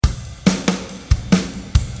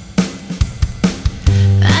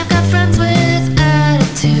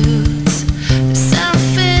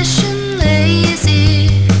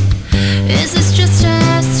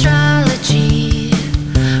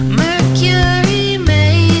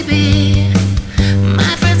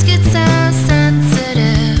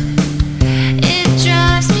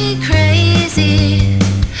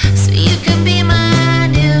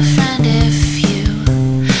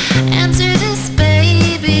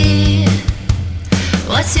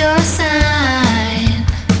What's your sign?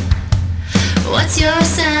 What's your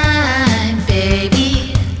sign,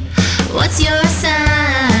 baby? What's your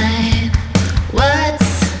sign?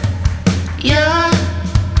 What's your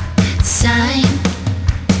sign?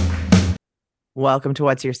 Welcome to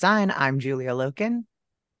What's Your Sign? I'm Julia Loken.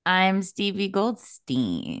 I'm Stevie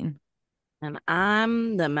Goldstein. And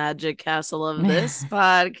I'm the magic castle of this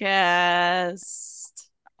podcast.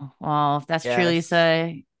 Well, if that's true, Yes.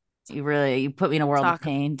 Lisa, you put me in a world of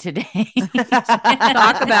pain today.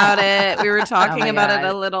 Talk about it. We were talking my about it God.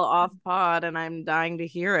 a little off pod, and I'm dying to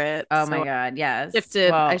hear it. Oh my God, yes.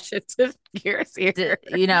 I shifted gears here.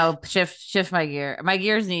 Shift my gear. My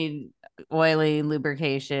gears need oiling,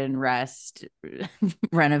 lubrication, rest,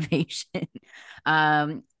 renovation.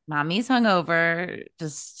 Mommy's hungover,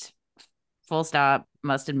 just full stop,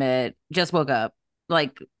 must admit. Just woke up,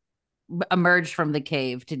 like emerged from the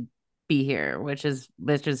cave to be here, which is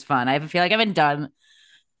fun. I feel like I haven't done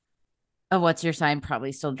a What's Your Sign,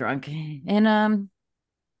 probably still drunk in a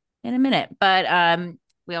minute. But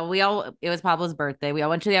we all it was Pablo's birthday. We all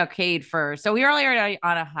went to the arcade first. So we were already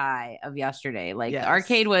on a high of yesterday. Like Yes. the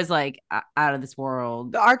arcade was like out of this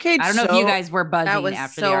world. The arcade. I don't know if you guys were buzzing That was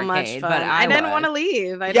after so the much arcade, fun. but I didn't want to was.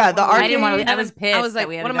 leave. I didn't want to leave. I was pissed. I was like,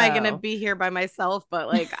 what am I going to be here by myself? But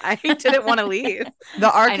like, I didn't want to leave.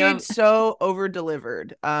 The arcade so over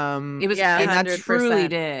delivered. It was, Yeah, it 100%. truly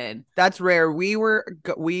did. That's rare. We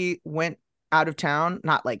went out of town,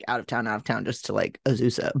 not like out of town, just to like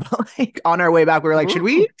Azusa, but like on our way back, we were like, should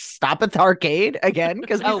we stop at the arcade again?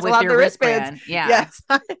 Because we still with have your the wristbands. wristband. Yeah. Yes.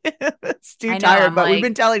 It's too I know, tired, I'm but we've like-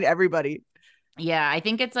 been telling everybody. Yeah, I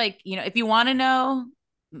think it's like, if you want to know,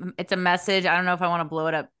 it's a message. I don't know if I want to blow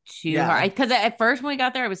it up too hard. Because at first when we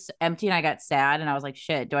got there, it was empty and I got sad and I was like,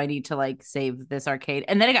 shit, do I need to like save this arcade?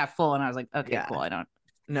 And then it got full and I was like, okay, cool. I don't.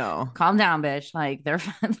 No. Calm down, bitch. Like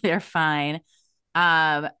they're fine.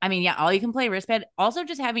 I mean, yeah, all you can play wristband. Also,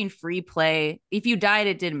 just having free play. If you died,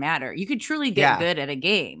 it didn't matter. You could truly get good at a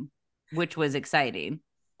game, which was exciting.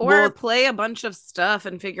 Or play a bunch of stuff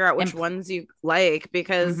and figure out which ones you like,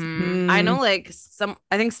 because I know like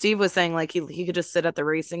I think Steve was saying like he could just sit at the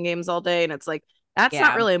racing games all day, and it's like that's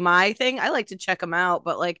not really my thing. I like to check them out,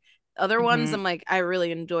 but like other ones I'm like, I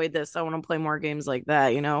really enjoyed this. I want to play more games like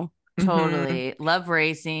that, Totally. Love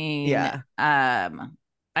racing. Yeah.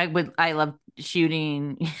 I love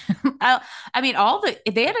shooting. I mean,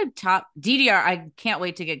 they had a top DDR. I can't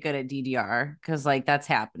wait to get good at DDR because like that's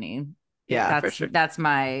happening. Yeah, that's for sure. that's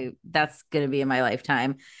gonna be in my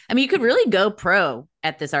lifetime. I mean, you could really go pro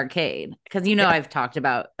at this arcade because I've talked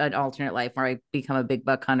about an alternate life where I become a big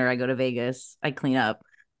buck hunter. I go to Vegas, I clean up.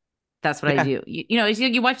 That's what I do.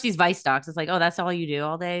 You watch these Vice docs. It's like, oh, that's all you do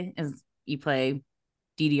all day is you play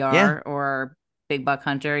DDR or big buck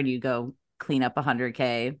hunter, and you go clean up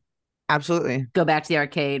 100K. Absolutely. Go back to the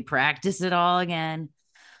arcade, practice it all again.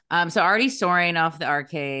 So already soaring off the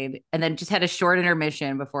arcade, and then just had a short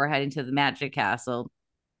intermission before heading to the Magic Castle.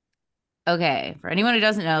 Okay, for anyone who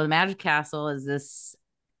doesn't know, the Magic Castle is this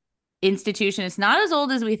institution. It's not as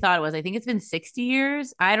old as we thought it was. I think it's been 60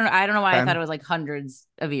 years. I don't know why I thought it was like hundreds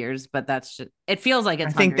of years, but it feels like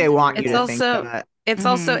it's. I think they want you it's to also, think that. It's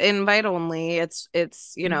also invite only. It's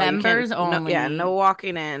members only. No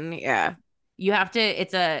walking in. Yeah. You have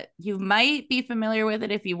to, you might be familiar with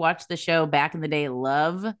it if you watch the show back in the day,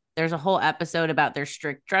 Love. There's a whole episode about their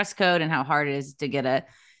strict dress code and how hard it is to get a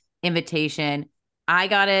invitation. I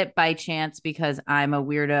got it by chance because I'm a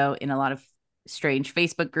weirdo in a lot of strange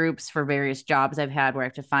Facebook groups for various jobs I've had where I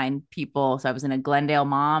have to find people. So I was in a Glendale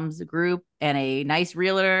moms group, and a nice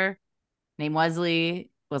realtor named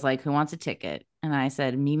Wesley was like, who wants a ticket? And I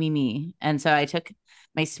said, me. And so I took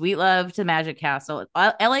my sweet love to Magic Castle.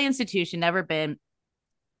 LA institution, never been.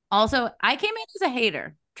 Also, I came in as a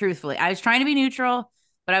hater, truthfully. I was trying to be neutral,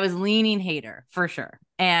 but I was leaning hater for sure.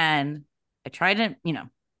 And I tried to,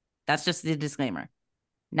 that's just the disclaimer.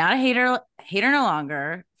 Not a hater no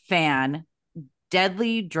longer, fan,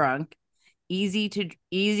 deadly drunk, easy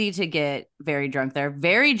to get very drunk there.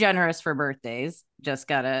 Very generous for birthdays. Just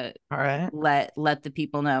gotta let the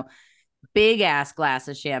people know. Big ass glass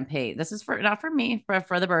of champagne. This is not for me,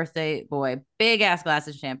 for the birthday boy. Big ass glass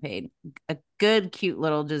of champagne. A good, cute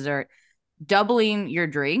little dessert. Doubling your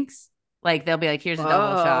drinks. Like they'll be like, here's a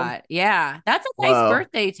double shot. Yeah. That's a nice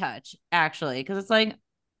birthday touch, actually. Cause it's like,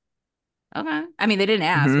 okay. I mean, they didn't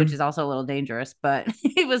ask, which is also a little dangerous, but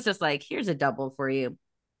it was just like, here's a double for you.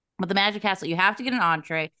 But the Magic Castle, you have to get an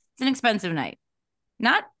entree. It's an expensive night.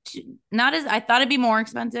 Not as I thought it'd be more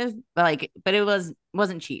expensive, but it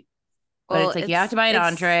wasn't cheap. But it's like you have to buy an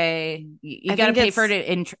entree. You got to pay for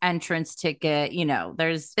an entrance ticket.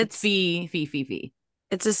 It's fee.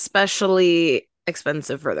 It's especially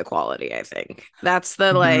expensive for the quality. I think that's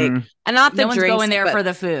the Mhm. and not the No one's drinks, going there but for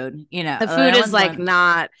the food. You know, the no food is one's like going-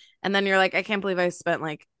 not. And then you're like, I can't believe I spent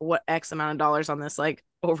like what X amount of dollars on this like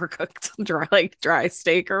overcooked dry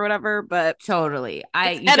steak or whatever. But totally.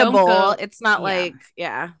 it's You don't edible. go. It's not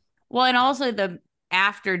Yeah. like Well, and also the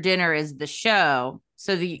after dinner is the show.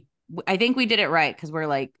 So I think we did it right because we're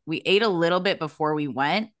like we ate a little bit before we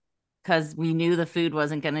went because we knew the food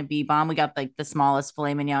wasn't going to be bomb. We got like the smallest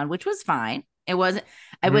filet mignon, which was fine. It wasn't.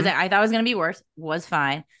 I thought it was going to be worse. Was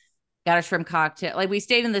fine. Got a shrimp cocktail. Like we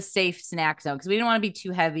stayed in the safe snack zone because we didn't want to be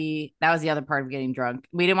too heavy. That was the other part of getting drunk.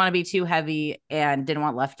 We didn't want to be too heavy and didn't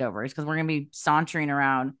want leftovers because we're going to be sauntering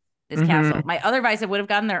around this castle. My other advice, I would have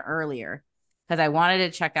gotten there earlier because I wanted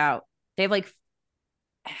to check out. They have like,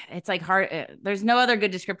 it's like hard. There's no other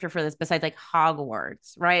good descriptor for this besides like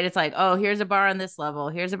Hogwarts, right? It's like, oh, here's a bar on this level.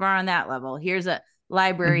 Here's a bar on that level. Here's a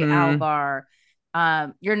library owl bar.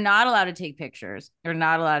 You're not allowed to take pictures. You're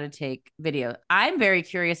not allowed to take video. I'm very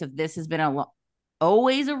curious if this has been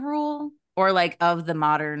always a rule or like of the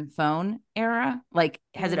modern phone era. Like,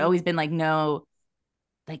 has it always been like, no,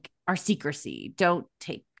 like our secrecy, don't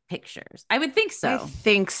take pictures? I would think so. I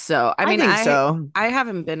think so. I mean, think so. I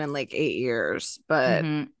haven't been in like 8 years, but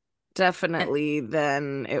definitely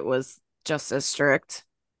then it was just as strict.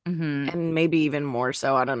 And maybe even more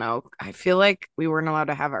so. I don't know. I feel like we weren't allowed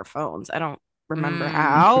to have our phones. I don't remember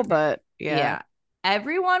how, but yeah.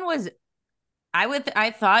 Everyone was.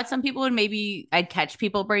 I thought some people would maybe I'd catch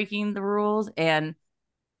people breaking the rules, and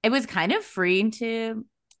it was kind of freeing to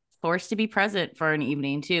forced to be present for an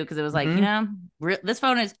evening too, because it was like, you know, this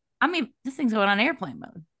phone is. I mean, this thing's going on airplane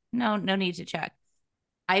mode. No need to check.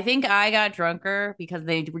 I think I got drunker because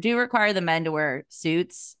they do require the men to wear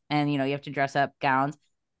suits, and you know you have to dress up gowns.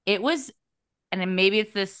 It was, and then maybe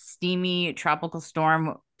it's this steamy tropical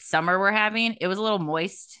storm summer we're having. It was a little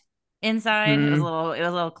moist inside. It was a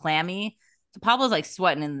little clammy. So Pablo's like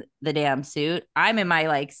sweating in the damn suit. I'm in my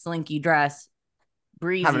like slinky dress,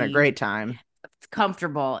 breezy, having a great time. It's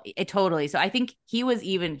comfortable. It totally. So I think he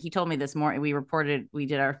told me this morning. We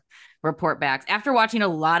did our report backs after watching a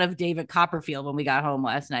lot of David Copperfield when we got home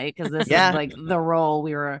last night, because this is like the role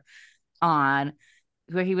we were on,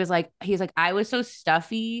 where he was like, I was so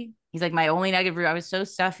stuffy. He's like, my only negative review, I was so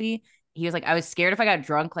stuffy. He was like, I was scared if I got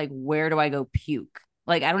drunk, like, where do I go puke?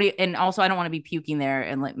 Like, I don't and also I don't want to be puking there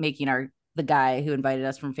and like making the guy who invited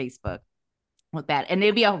us from Facebook look bad. And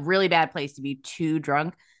it'd be a really bad place to be too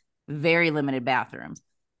drunk. Very limited bathrooms.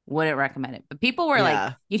 Wouldn't recommend it. But people were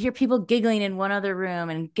like, you'd hear people giggling in one other room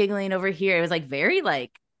and giggling over here. It was like very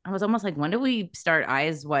like, I was almost like, when do we start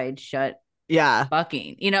eyes wide shut? Yeah.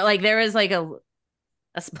 Fucking, you know, like there was like there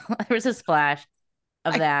was a splash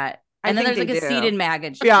of that. And then there's like a seated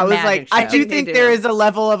maggot. Yeah, I was like, show. I do think there is a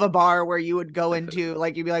level of a bar where you would go into,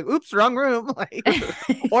 like, you'd be like, oops, wrong room, like,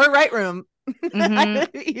 or right room,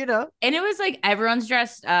 you know? And it was like everyone's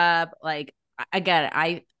dressed up. Like, again,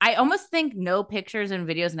 I almost think no pictures and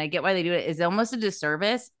videos, and I get why they do it, is almost a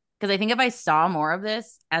disservice. Because I think if I saw more of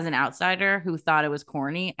this as an outsider who thought it was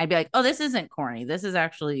corny, I'd be like, oh, this isn't corny. This is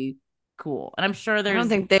actually cool. And I'm sure I don't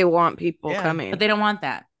think they want people coming. But they don't want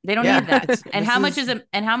that. They don't need that. And how much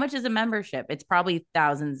is a membership? It's probably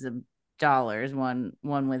thousands of dollars, one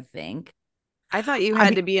would think. I thought you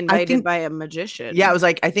had to be invited by a magician. Yeah, I was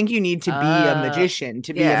like, I think you need to be a magician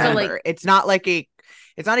to be a member. So like, it's not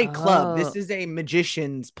a club. This is a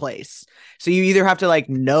magician's place. So you either have to like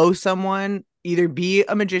know someone, either be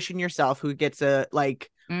a magician yourself who gets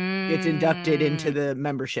gets inducted into the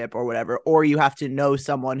membership or whatever, or you have to know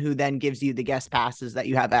someone who then gives you the guest passes that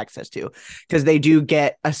you have access to, because they do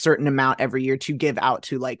get a certain amount every year to give out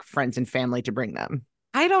to like friends and family to bring them.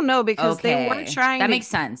 I don't know, because they weren't trying that makes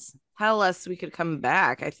sense. Tell us we could come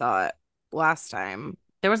back. I thought last time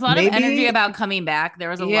there was a lot of energy about coming back. There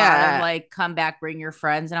was a lot of like, come back, bring your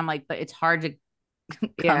friends, and I'm like, but it's hard to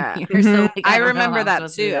here, so like, I remember that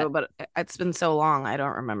too, but it's been so long I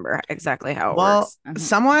don't remember exactly how it works.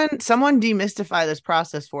 Someone demystify this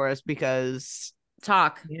process for us, because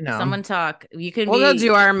someone talk. You can we'll go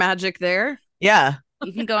do our magic there. Yeah,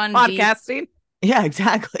 you can go on podcasting. Yeah,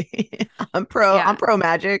 exactly. I'm pro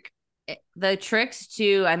magic. The tricks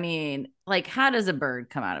too, I mean, like, how does a bird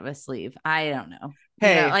come out of a sleeve? I don't know.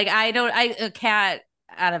 Hey, you know, like a cat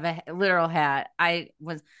out of a literal hat.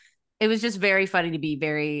 It was just very funny to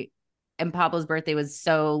be and Pablo's birthday was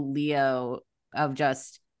so Leo, of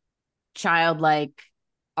just childlike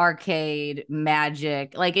arcade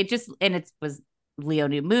magic. Like it was Leo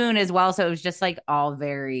new moon as well. So it was just like all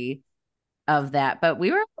very of that. But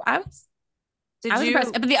I was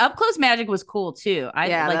impressed. But the up close magic was cool too.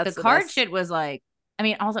 The card shit was like, I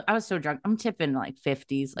mean, also I was so drunk. I'm tipping like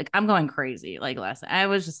 50s. Like I'm going crazy. Like last night, I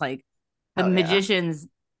was just like, the magicians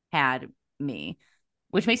had me,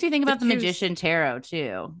 which makes me think about the magician tarot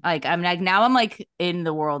too. Like I'm like, now I'm like in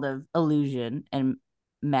the world of illusion and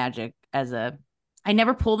magic I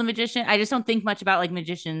never pull the magician. I just don't think much about like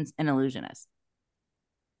magicians and illusionists.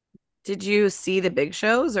 Did you see the big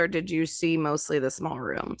shows or did you see mostly the small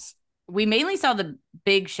rooms? We mainly saw the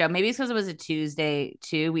big show. Maybe it's because it was a Tuesday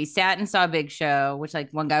too. We sat and saw a big show, which like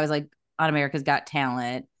one guy was like on America's Got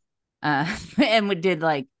Talent. And we did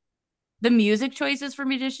like the music choices for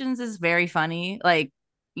musicians is very funny. Like,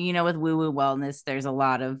 with woo woo wellness, there's a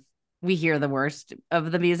lot of, we hear the worst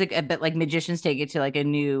of the music, but like magicians take it to like a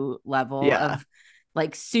new level of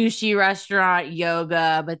like sushi restaurant,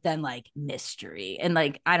 yoga, but then like mystery. And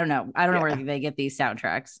like, I don't know where they get these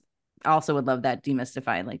soundtracks. Also would love that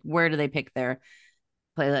demystified. Like, where do they pick their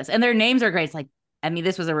playlist? And their names are great. It's like, I mean,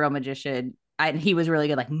 this was a real magician. He was really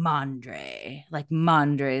good. Like Mondre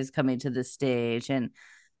is coming to the stage. And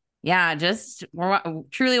yeah, just we're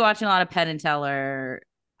truly watching a lot of Penn and Teller.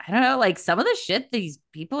 I don't know, like some of the shit these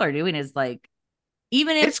people are doing is like,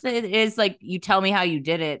 even if it is like, you tell me how you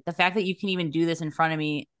did it, the fact that you can even do this in front of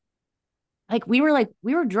me, like we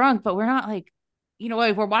were drunk, but we're not like,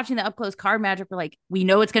 if we're watching the up close card magic, we're like, we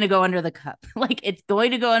know it's going to go under the cup. Like it's going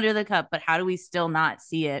to go under the cup, but how do we still not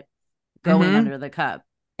see it going under the cup?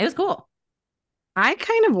 It was cool. I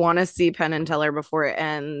kind of want to see Penn and Teller before it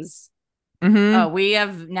ends. Oh,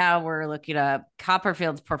 we're looking up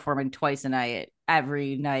Copperfield's performing twice a night,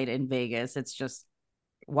 every night in Vegas. It's just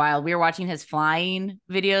wild. We were watching his flying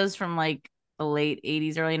videos from like the late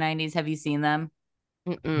 80s, early 90s. Have you seen them?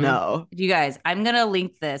 No. You guys, I'm going to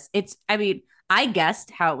link this. I guessed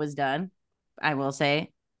how it was done, I will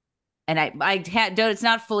say. And it's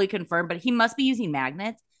not fully confirmed, but he must be using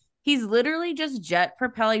magnets. He's literally just jet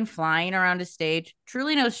propelling, flying around a stage,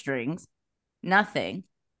 truly no strings, nothing.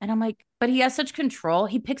 And I'm like, but he has such control.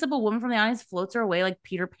 He picks up a woman from the audience, floats her away like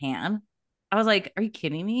Peter Pan. I was like, are you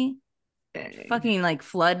kidding me? Dang. Fucking like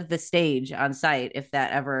flood the stage on site if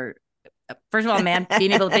that ever. First of all, man,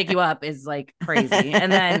 being able to pick you up is like crazy.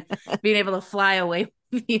 And then being able to fly away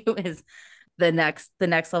with you is the next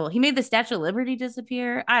level. He made the Statue of Liberty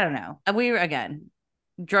disappear. I don't know. We were, again,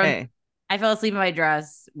 drunk. Hey. I fell asleep in my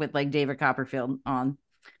dress with like David Copperfield on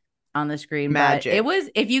the screen. Magic. But it was,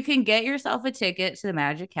 if you can get yourself a ticket to the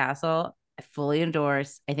Magic Castle, I fully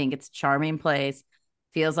endorse. I think it's a charming place.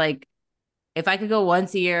 Feels like if I could go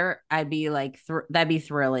once a year, I'd be like, that'd be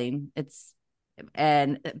thrilling. But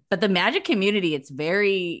the Magic community, it's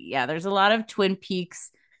very, there's a lot of Twin Peaks,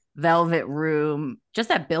 Velvet Room. Just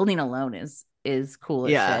that building alone is cool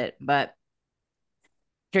as shit. But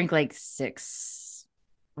drink like 6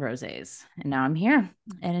 rosés, and now I'm here,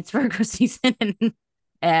 and it's Virgo season,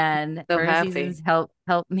 and so Virgo seasons help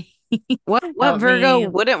me. What Virgo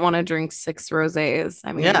wouldn't want to drink 6 rosés?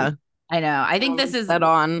 I mean, I know. I think this is set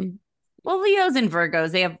on. Well, Leos and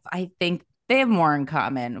Virgos, I think they have more in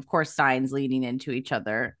common. Of course, signs leading into each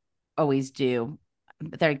other always do,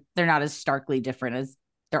 but they're not as starkly different as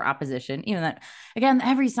their opposition. Even that, again,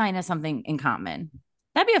 every sign has something in common.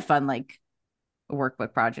 That'd be a fun like a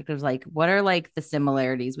workbook project. It was like, what are like the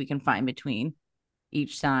similarities we can find between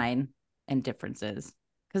each sign and differences?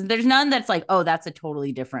 Because there's none that's like, oh, that's a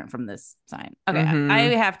totally different from this sign. Okay,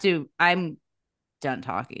 I'm done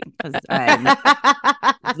talking because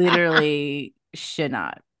I literally should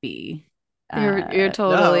not be. You're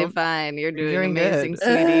totally fine. You're doing amazing, good.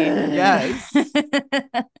 Sweetie. Yes.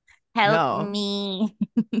 Help me.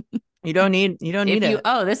 You don't need it.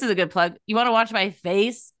 Oh, this is a good plug. You want to watch my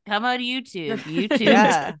face? Come on YouTube.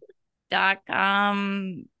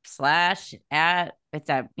 YouTube.com/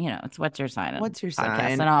 it's what's your sign? What's your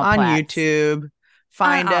sign on YouTube?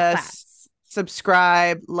 Find us,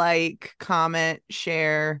 subscribe, like, comment,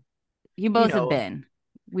 share. You both have been.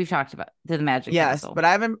 We've talked about the Magic Castle. But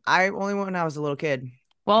I only went when I was a little kid.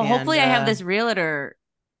 Well, hopefully I have this realtor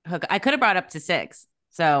hook. I could have brought up to 6.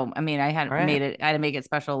 So, I mean, I had to make it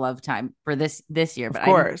special love time for this year. But of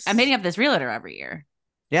course, I'm hitting up this realtor every year.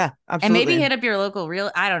 Yeah, absolutely. And maybe hit up your local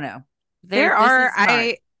I don't know. There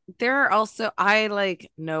are also, I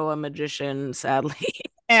like know a magician, sadly.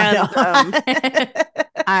 And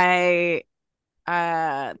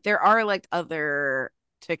there are like other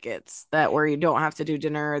tickets where you don't have to do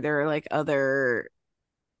dinner. There are like other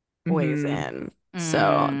ways in.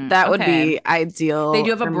 So that would be ideal. They do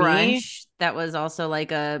have a brunch that was also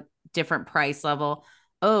like a different price level.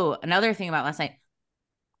 Oh, another thing about last night,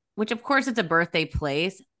 which of course it's a birthday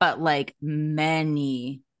place, but like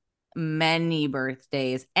many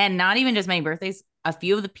birthdays, and not even just many birthdays. A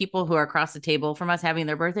few of the people who are across the table from us having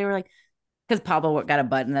their birthday were like, because Pablo got a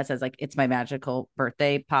button that says like it's my magical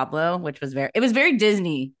birthday, Pablo, which was very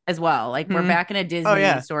Disney as well. Like we're back in a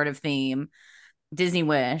Disney sort of theme, Disney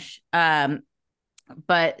wish.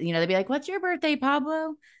 But they'd be like, "What's your birthday,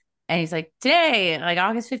 Pablo?" And he's like, "Today, like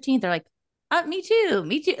August 15th." They're like, me too,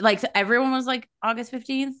 me too. Like everyone was like August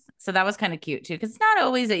 15th. So that was kind of cute too. Cause it's not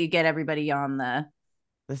always that you get everybody on the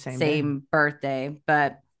same birthday,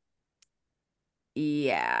 but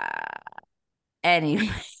yeah. Anyway.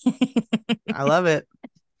 I love it.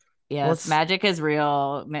 Yes. Magic is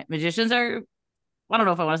real. Magicians are, I don't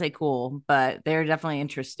know if I want to say cool, but they're definitely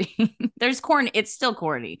interesting. There's corny. It's still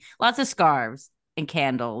corny. Lots of scarves and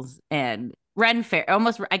candles and Ren Fair.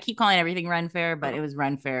 Almost, I keep calling everything Ren Fair, but it was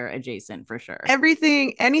Ren Fair adjacent for sure.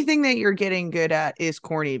 Anything that you're getting good at is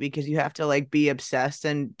corny because you have to like be obsessed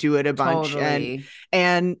and do it a bunch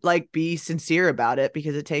and like be sincere about it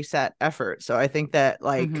because it takes that effort. So I think that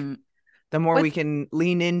like the more we can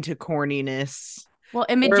lean into corniness. Well,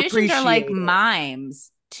 and magicians are like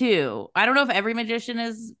mimes too. I don't know if every magician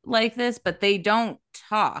is like this, but they don't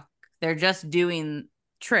talk. They're just doing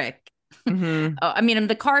trick. I mean,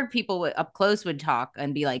 the card people up close would talk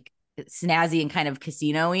and be like snazzy and kind of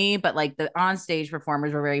casino-y, but like the onstage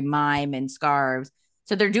performers were very mime and scarves.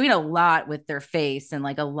 So they're doing a lot with their face and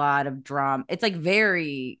like a lot of drama. It's like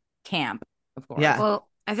very camp, of course. Yeah. Well,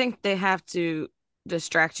 I think they have to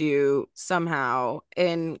distract you somehow.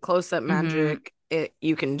 In close-up magic,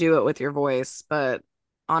 you can do it with your voice, but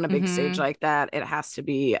on a big stage like that, it has to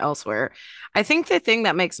be elsewhere. I think the thing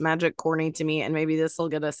that makes magic corny to me, and maybe this will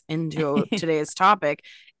get us into today's topic,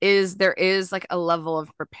 is there is like a level of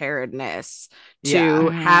preparedness to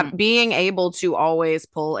have being able to always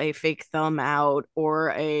pull a fake thumb out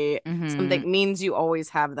or something means you always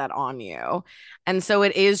have that on you. And so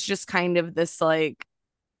it is just kind of this like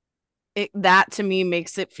that to me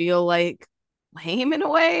makes it feel like lame in a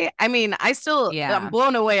way. I mean, I'm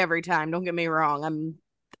blown away every time. Don't get me wrong.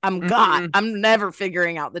 I'm never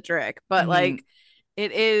figuring out the trick, but like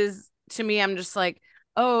it is to me, I'm just like,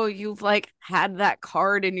 oh, you've like had that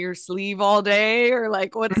card in your sleeve all day, or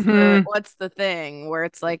like what's the thing where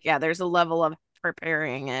it's like, yeah, there's a level of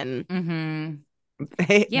preparing and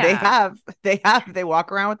they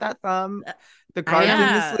walk around with that thumb, the card in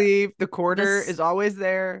the sleeve, the quarter is always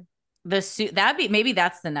there. The suit maybe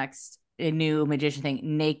that's the next new magician thing,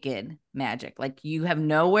 naked magic. Like you have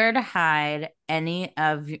nowhere to hide any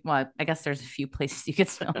of, well, I guess there's a few places you could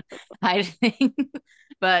still hide things,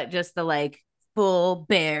 but just the like full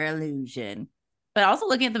bare illusion. But also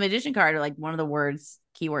looking at the magician card, like one of the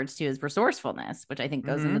keywords too is resourcefulness, which I think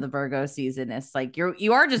goes into the Virgo season. It's like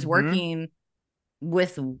you are just working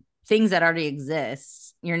with things that already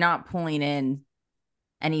exist. You're not pulling in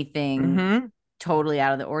anything totally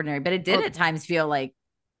out of the ordinary, but it did at times feel like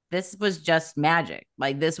this was just magic.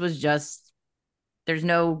 Like this was just, there's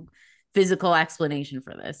no physical explanation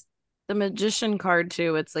for this. The magician card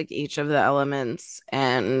too, it's like each of the elements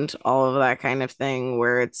and all of that kind of thing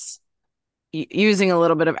where it's using a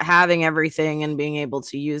little bit of having everything and being able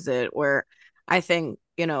to use it, where I think,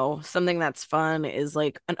 something that's fun is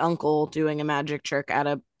like an uncle doing a magic trick at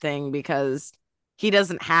a thing because he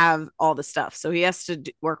doesn't have all the stuff. So he has to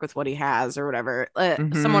work with what he has or whatever.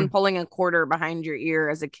 Someone pulling a quarter behind your ear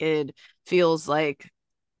as a kid feels like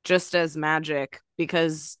just as magic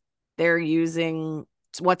because they're using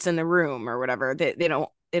what's in the room or whatever. They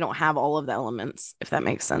don't have all of the elements, if that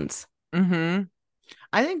makes sense. I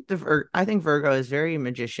think Virgo is very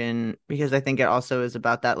magician because I think it also is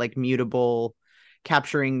about that like mutable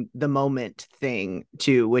capturing the moment thing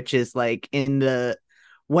too, which is like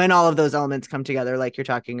when all of those elements come together, like you're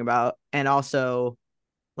talking about, and also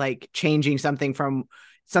like changing something from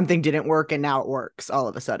something didn't work and now it works all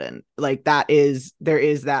of a sudden. Like there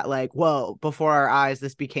is that like, whoa, before our eyes,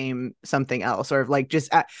 this became something else, or like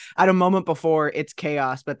just at a moment before it's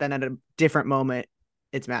chaos, but then at a different moment,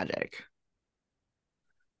 it's magic.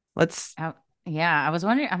 I was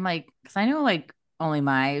wondering, I'm like, because I know like only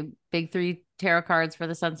my big 3 tarot cards for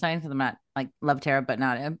the sun signs, because I'm not like love tarot, but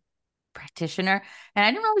not a practitioner, and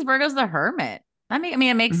I didn't realize Virgo's the hermit.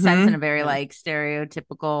 It makes sense in a very like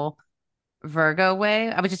stereotypical Virgo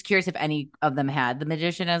way. I was just curious if any of them had the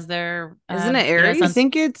magician as their isn't it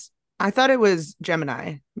Aries? I thought it was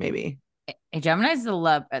Gemini, maybe. Gemini's the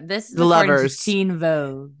love. This is the lovers. Teen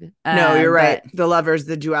Vogue. No, you're right. The lovers,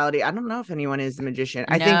 the duality. I don't know if anyone is the magician.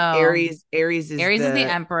 I think Aries is the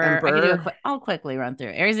emperor. I'll quickly run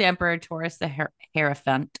through. Aries the emperor, Taurus the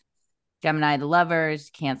hierophant, Gemini the lovers,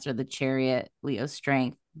 Cancer the chariot, Leo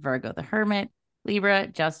strength, Virgo the hermit, Libra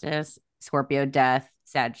justice, Scorpio death,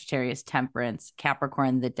 Sagittarius temperance,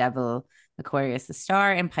 Capricorn the devil, Aquarius the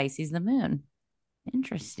star, and Pisces the moon.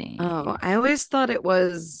 Interesting. Oh, I always thought it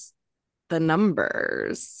was the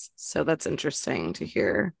numbers. So that's interesting to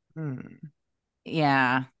hear.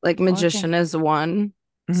 Yeah. Like magician is 1.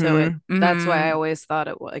 So that's why I always thought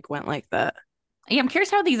it like went like that. Yeah, I'm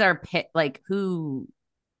curious how these are who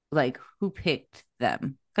picked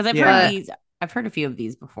them, because I've heard a few of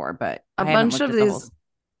these before, but a bunch of these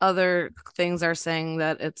other things are saying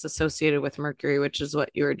that it's associated with Mercury, which is what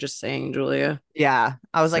you were just saying, Julia. Yeah,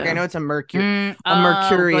 I was like, I know it's a mercurial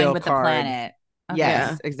going with card. the planet. Okay.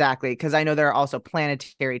 Yes, exactly, because I know there are also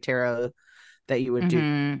planetary tarot that you would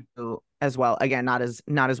do as well. Again, not as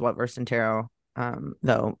well versed in tarot.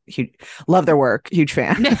 Though love their work, huge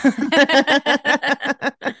fan.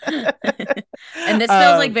 And this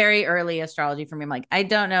feels like very early astrology for me. I'm like, I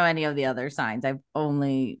don't know any of the other signs. I've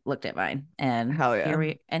only looked at mine, and hell yeah,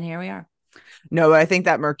 here we are. No, I think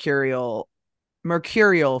that mercurial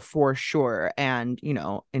for sure. And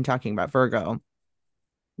in talking about Virgo,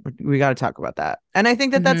 we got to talk about that. And I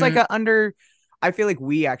think that that's like I feel like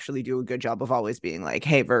we actually do a good job of always being like,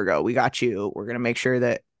 hey, Virgo, we got you. We're going to make sure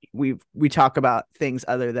that we talk about things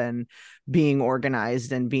other than being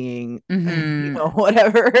organized and being,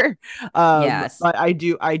 whatever. Yes. But I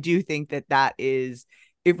do think that is,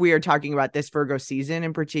 if we are talking about this Virgo season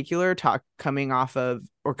in particular, coming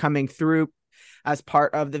through as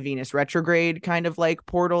part of the Venus retrograde kind of like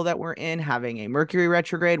portal that we're in, having a Mercury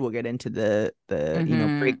retrograde. We'll get into the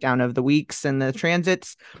breakdown of the weeks and the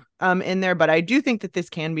transits in there. But I do think that this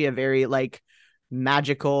can be a very like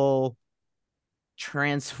magical,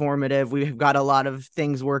 transformative, we've got a lot of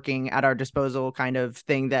things working at our disposal kind of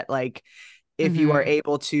thing that like if you are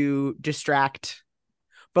able to distract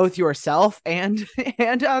both yourself and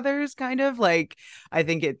others, kind of like, I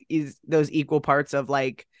think it is those equal parts of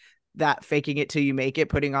like that faking it till you make it,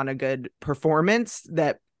 putting on a good performance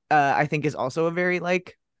that I think is also a very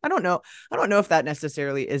like, I don't know if that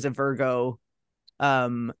necessarily is a Virgo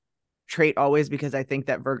trait always, because I think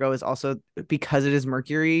that Virgo is also, because it is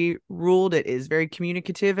Mercury ruled, it is very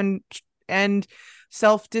communicative and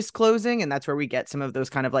self-disclosing, and that's where we get some of those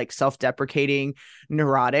kind of like self-deprecating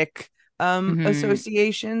neurotic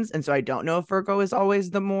associations. And so I don't know if Virgo is always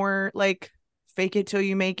the more like fake it till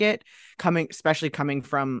you make it, especially coming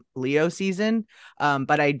from Leo season.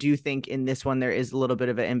 But I do think in this one there is a little bit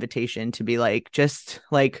of an invitation to be like, just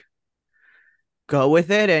like go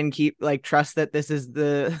with it and keep like trust that this is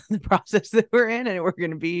the process that we're in, and we're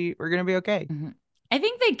gonna be okay. I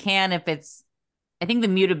think they can I think the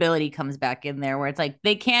mutability comes back in there, where it's like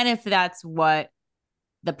they can if that's what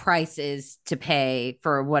the price is to pay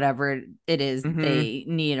for whatever it is they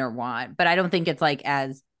need or want. But I don't think it's like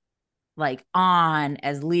as like on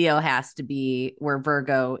as Leo has to be, where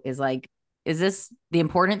Virgo is like, is this the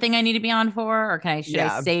important thing I need to be on for, or should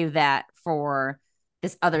I save that for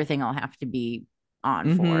this other thing I'll have to be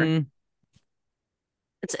on for?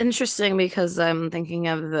 It's interesting because I'm thinking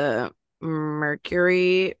of the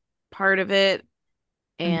Mercury part of it,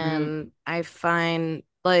 and I find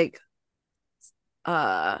like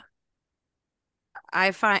I've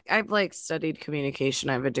like studied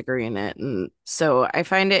communication. I have a degree in it. And so I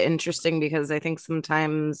find it interesting because I think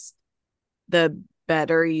sometimes the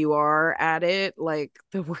better you are at it, like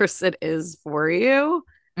the worse it is for you.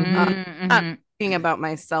 Not thinking about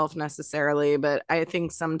myself necessarily, but I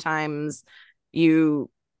think sometimes you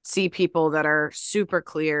see people that are super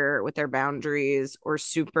clear with their boundaries or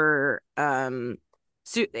super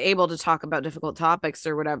able to talk about difficult topics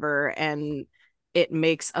or whatever, and it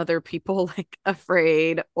makes other people like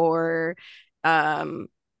afraid, or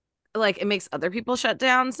like it makes other people shut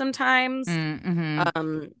down sometimes.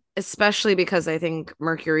 Especially because I think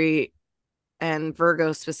Mercury and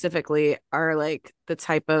Virgo specifically are like the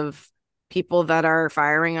type of people that are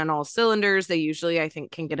firing on all cylinders. They usually, I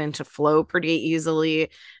think, can get into flow pretty easily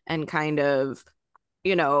and kind of,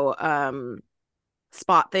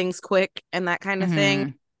 spot things quick and that kind of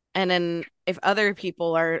thing. And then if other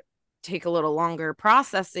people take a little longer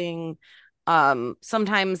processing,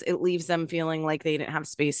 sometimes it leaves them feeling like they didn't have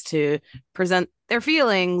space to present their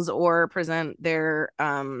feelings or present their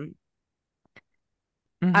I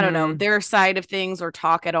don't know, their side of things, or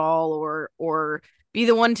talk at all, or be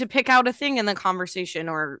the one to pick out a thing in the conversation,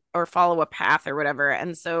 or follow a path or whatever.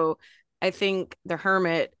 And so I think the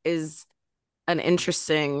Hermit is an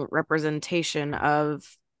interesting representation of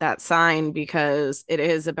that sign, because it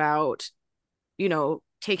is about,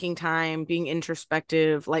 taking time, being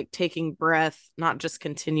introspective, like taking breath, not just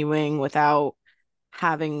continuing without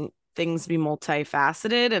having things be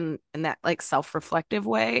multifaceted and in that like self-reflective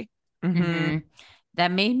way.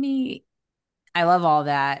 That made me, I love all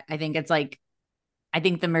that. I think it's like, I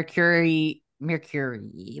think the Mercury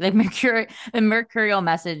Mercury, like Mercury, the mercurial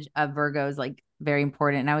message of Virgo is like very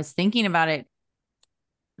important. And I was thinking about it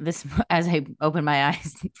this as I opened my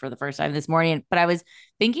eyes for the first time this morning, but I was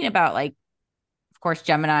thinking about like, of course,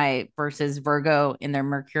 Gemini versus Virgo in their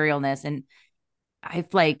mercurialness. And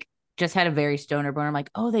I've like just had a very stoner bone. I'm like,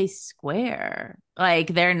 oh, they square. Like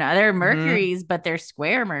they're Mercuries, but they're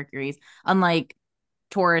square Mercuries. Unlike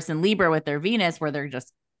Taurus and Libra with their Venus, where they're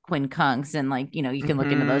just quincunx, and like, you know, you can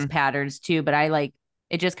look into those patterns too. But I like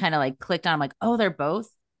it just kind of like clicked on. I'm like, oh, they're both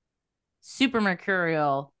super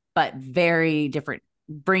mercurial, but very different,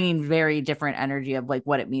 bringing very different energy of like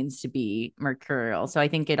what it means to be mercurial. So I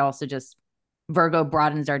think it also just Virgo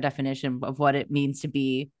broadens our definition of what it means to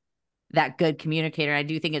be that good communicator. I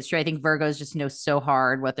do think it's true. I think Virgos just know so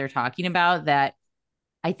hard what they're talking about that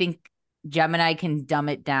I think Gemini can dumb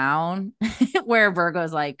it down where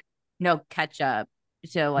Virgo's like, no, catch up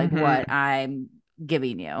to like what I'm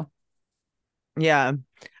giving you. Yeah.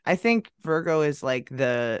 I think Virgo is like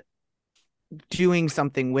the doing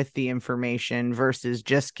something with the information versus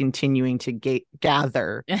just continuing to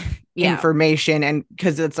gather information. And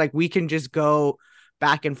because it's like we can just go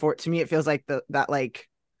back and forth. To me, it feels like that like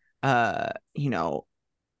you know,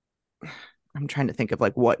 I'm trying to think of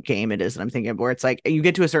like what game it is that I'm thinking of where it's like you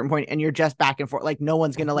get to a certain point and you're just back and forth. Like no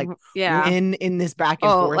one's gonna like win in this back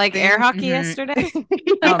and forth. Like thing. Air hockey yesterday.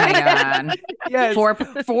 Oh my god. Yes. Four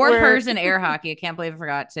person air hockey. I can't believe I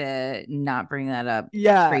forgot to not bring that up.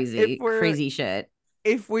 Yeah. Crazy shit.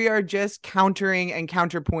 If we are just countering and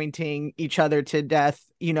counterpointing each other to death,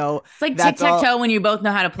 you know, it's like tic-tac-toe when you both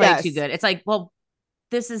know how to play too good. It's like, well,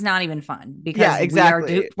 this is not even fun because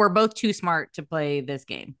we're both too smart to play this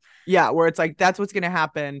game. Yeah, where it's like, that's what's going to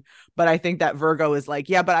happen. But I think that Virgo is like,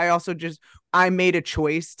 yeah, but I made a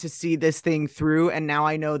choice to see this thing through. And now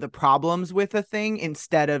I know the problems with a thing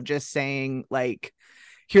instead of just saying like,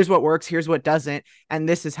 here's what works, here's what doesn't. And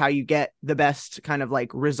this is how you get the best kind of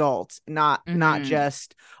like results. Not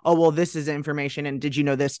just, oh, well, this is information. And did you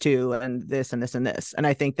know this too? And this and this and this. And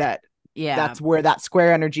I think that that's where that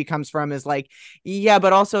square energy comes from is like, yeah,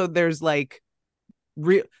 but also there's like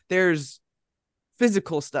there's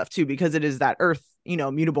physical stuff too, because it is that earth, you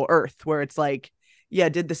know, mutable earth where it's like, yeah,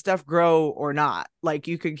 did the stuff grow or not? Like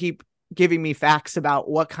you could keep giving me facts about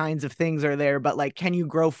what kinds of things are there, but like, can you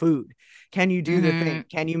grow food? Can you do the thing?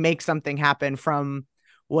 Can you make something happen from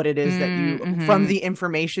what it is that you from the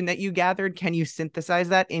information that you gathered? Can you synthesize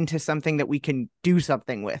that into something that we can do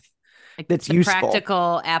something with? That's useful.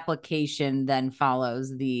 Practical application then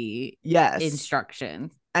follows the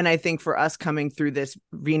instruction. And I think for us coming through this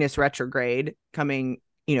Venus retrograde, coming,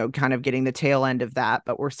 you know, kind of getting the tail end of that,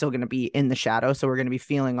 but we're still going to be in the shadow. So we're going to be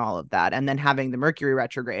feeling all of that. And then having the Mercury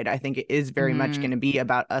retrograde, I think it is very much going to be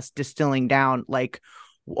about us distilling down, like,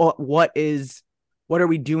 what are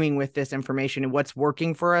we doing with this information and what's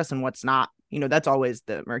working for us and what's not. You know, that's always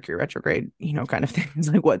the Mercury retrograde, you know, kind of thing. It's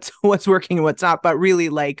like what's working and what's not, but really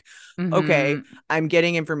like, okay, I'm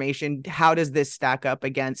getting information. How does this stack up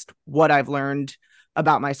against what I've learned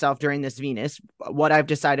about myself during this Venus, what I've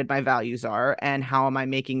decided my values are, and how am I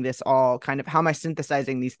making this all kind of, how am I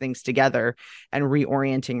synthesizing these things together and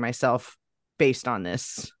reorienting myself based on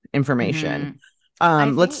this information?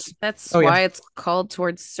 That's why it's called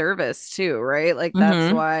towards service too, right? Like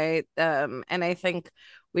that's why and I think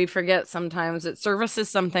we forget sometimes that service is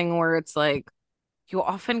something where it's like you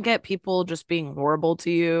often get people just being horrible to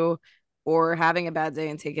you or having a bad day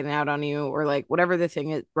and taking it out on you, or like whatever the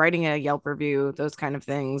thing is, writing a Yelp review, those kind of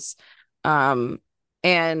things. And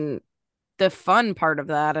the fun part of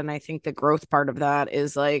that, and I think the growth part of that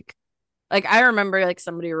is like I remember like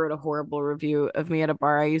somebody wrote a horrible review of me at a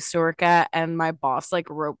bar I used to work at, and my boss like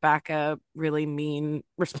wrote back a really mean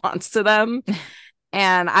response to them.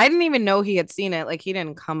 And I didn't even know he had seen it. Like he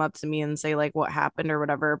didn't come up to me and say like what happened or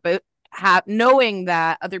whatever, but knowing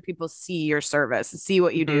that other people see your service, see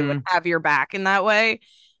what you do and have your back in that way,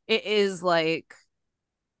 it is like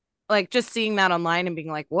just seeing that online and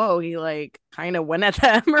being like, whoa, he like kind of went at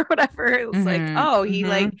them or whatever. It was like, oh, he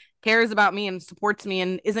like cares about me and supports me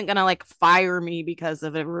and isn't gonna like fire me because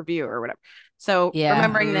of a review or whatever. So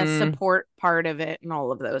remembering the support part of it and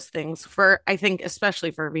all of those things for, I think,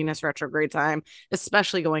 especially for Venus retrograde time,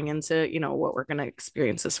 especially going into, you know, what we're going to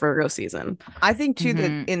experience this Virgo season. I think too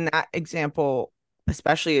that in that example,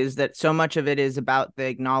 especially, is that so much of it is about the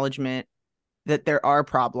acknowledgement that there are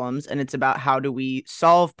problems, and it's about how do we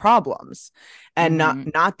solve problems, and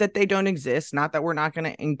not that they don't exist, not that we're not going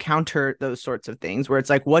to encounter those sorts of things where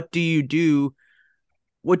it's like, what do you do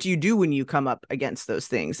when you come up against those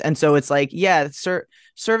things? And so it's like, yeah,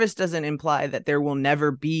 service doesn't imply that there will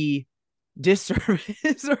never be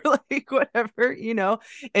disservice or like whatever,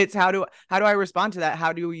 it's how do I respond to that?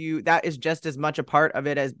 That is just as much a part of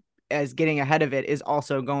it as getting ahead of it, is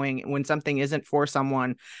also going when something isn't for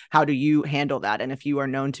someone, how do you handle that? And if you are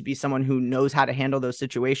known to be someone who knows how to handle those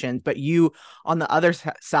situations, but you on the other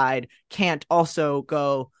side can't also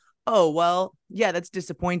go, oh, well, yeah, that's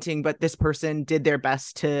disappointing, but this person did their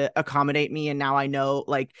best to accommodate me. And now I know,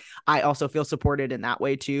 like, I also feel supported in that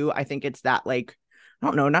way too. I think it's that, like, I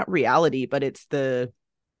don't know, not reality, but it's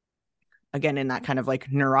again, in that kind of like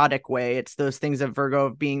neurotic way, it's those things of Virgo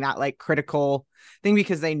of being that like critical thing,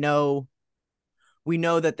 because we know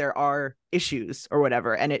that there are issues or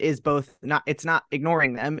whatever. And it is both it's not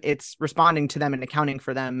ignoring them, it's responding to them and accounting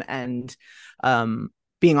for them and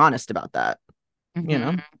being honest about that,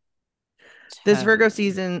 This Virgo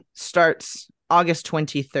season starts August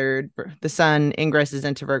 23rd. The sun ingresses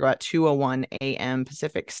into Virgo at 2:01 a.m.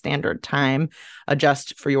 Pacific Standard Time.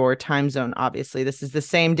 Adjust for your time zone, obviously. This is the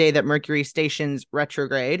same day that Mercury stations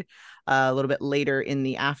retrograde, a little bit later in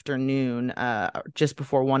the afternoon, just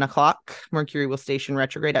before 1 o'clock. Mercury will station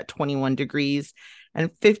retrograde at 21 degrees and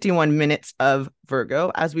 51 minutes of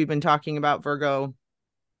Virgo. As we've been talking about, Virgo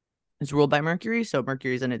is ruled by Mercury, so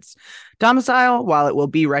Mercury's in its domicile. While it will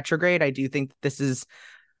be retrograde, I do think that this is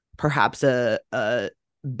perhaps a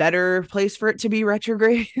better place for it to be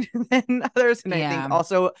retrograde than others. And I think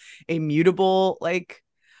also a mutable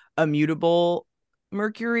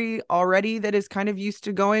Mercury already that is kind of used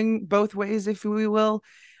to going both ways, if we will,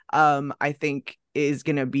 I think is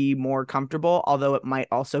going to be more comfortable, although it might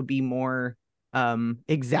also be more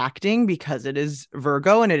exacting because it is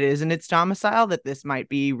Virgo and it is in its domicile, that this might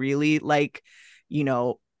be really like,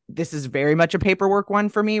 this is very much a paperwork one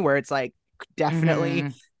for me, where it's like,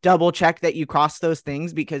 definitely double check that you cross those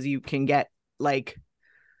things, because you can get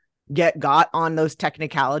got on those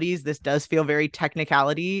technicalities. This does feel very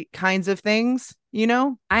technicality kinds of things,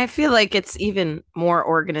 I feel like it's even more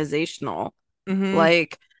organizational.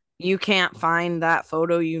 Like, you can't find that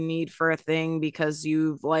photo you need for a thing because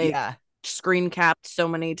you've screen capped so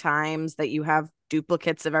many times that you have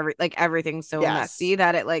duplicates of everything's so messy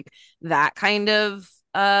that it that kind of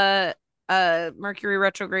Mercury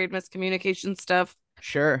retrograde miscommunication stuff.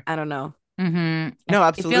 Sure. I don't know. No,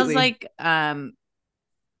 absolutely. It feels like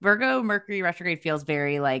Virgo Mercury retrograde feels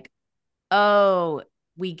very like, oh,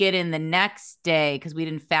 we get in the next day because we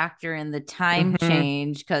didn't factor in the time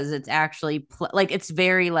change, because it's actually it's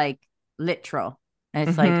very like literal. And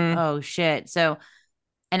it's like, oh shit. So,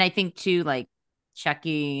 and I think too, like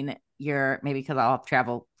checking maybe because I'll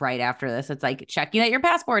travel right after this, it's like checking that your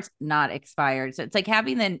passport's not expired. So it's like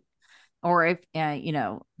having or if,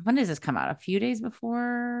 when does this come out? A few days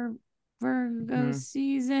before Virgo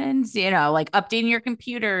seasons, like updating your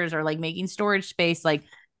computers or like making storage space, like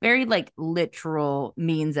very like literal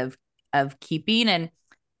means of keeping. And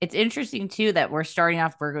it's interesting too that we're starting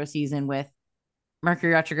off Virgo season with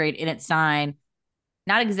Mercury retrograde in its sign,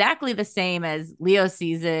 not exactly the same as Leo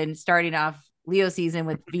season, starting off Leo season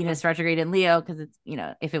with Venus retrograde in Leo, because it's,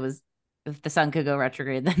 if the sun could go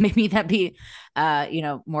retrograde, then maybe that'd be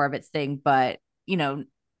more of its thing. But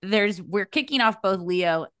we're kicking off both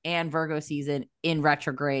Leo and Virgo season in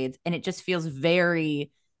retrogrades, and it just feels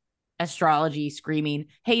very astrology screaming,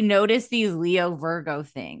 hey, notice these Leo Virgo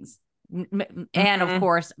things. And of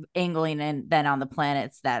course angling and then on the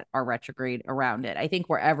planets that are retrograde around it. I think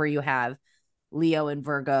wherever you have Leo and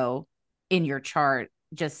Virgo in your chart,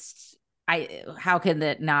 how can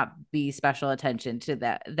that not be special attention to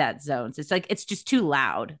that zones? It's like, it's just too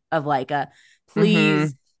loud of like a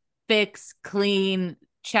please fix, clean,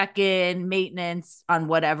 check in, maintenance on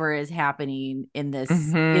whatever is happening in this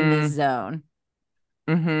zone.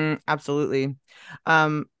 Absolutely.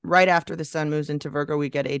 Right after the sun moves into Virgo, we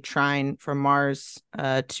get a trine from Mars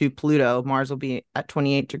to Pluto. Mars will be at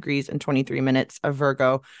 28 degrees and 23 minutes of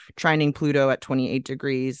Virgo, trining Pluto at 28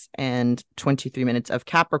 degrees and 23 minutes of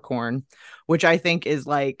Capricorn, which I think is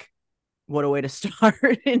like, what a way to start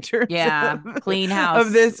in terms of clean house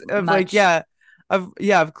of this, of much.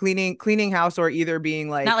 Of cleaning house, or either being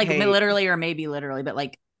like, not like literally or maybe literally, but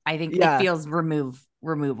like I think it feels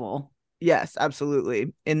removal. Yes,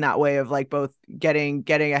 absolutely. In that way of like both getting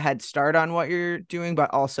a head start on what you're doing,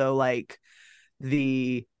 but also like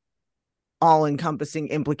the all-encompassing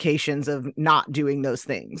implications of not doing those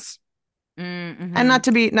things. And not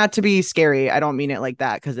to be scary. I don't mean it like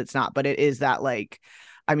that, because it's not, but it is that, like,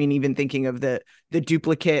 I mean, even thinking of the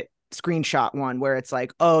duplicate screenshot one where it's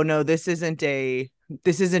like, oh no, this isn't a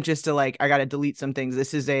this isn't just a like I got to delete some things.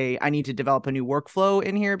 This is I need to develop a new workflow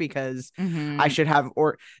in here because I should have,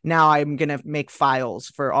 or now I'm gonna make files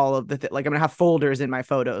for all of the like I'm gonna have folders in my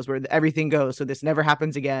photos where everything goes, so this never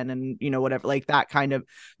happens again, and whatever, like that kind of,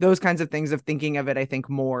 those kinds of things of thinking of it, I think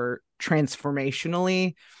more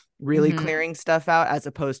transformationally, really clearing stuff out as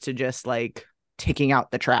opposed to just like taking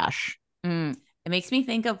out the trash. It makes me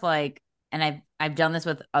think of like, and I've done this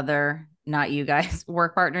with other, not you guys,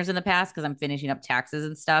 work partners in the past, because I'm finishing up taxes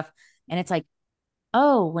and stuff. And it's like,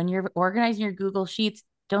 oh, when you're organizing your Google Sheets,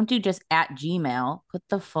 don't do just at Gmail, put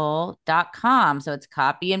the full .com. So it's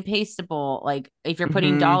copy and pastable. Like if you're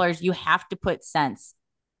putting dollars, you have to put cents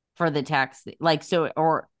for the tax. Like, so,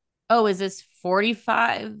 or, oh, is this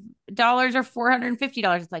 $45 or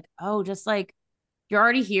 $450? It's like, oh, just like you're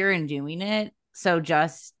already here and doing it. So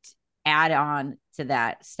just add on to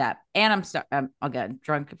that step. And I'm again,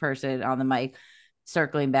 drunk person on the mic,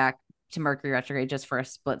 circling back to Mercury retrograde just for a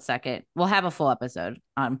split second. We'll have a full episode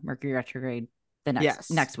on Mercury retrograde the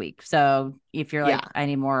next week. So if you're like, I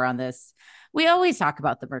need more on this, we always talk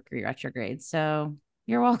about the Mercury retrograde. So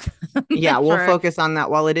you're welcome. Yeah, we'll focus on that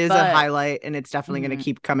while it is a highlight, and it's definitely going to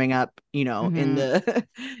keep coming up, in the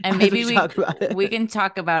and maybe we can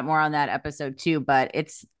talk about more on that episode too. But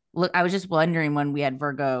look, I was just wondering when we had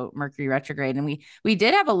Virgo Mercury retrograde, and we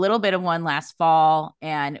did have a little bit of one last fall,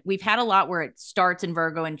 and we've had a lot where it starts in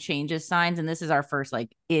Virgo and changes signs, and this is our first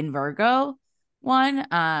like in Virgo one.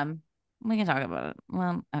 We can talk about it.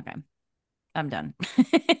 Well, okay, I'm done.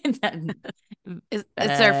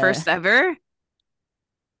 It's our first ever,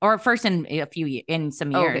 or first in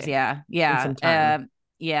some years. Okay.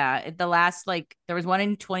 Yeah. The last, like, there was one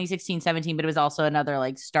in 2016, 17, but it was also another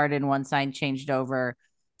like started in one sign, changed over.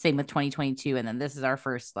 Same with 2022. And then this is our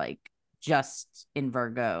first, like, just in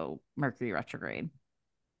Virgo Mercury retrograde.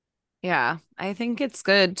 Yeah, I think it's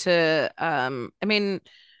good to, I mean,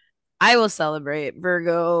 I will celebrate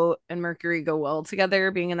Virgo and Mercury go well together,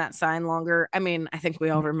 being in that sign longer. I mean, I think we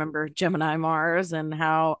all remember Gemini Mars and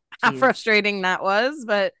how frustrating that was,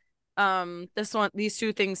 but these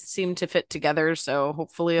two things seem to fit together. So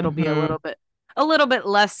hopefully it'll be a little bit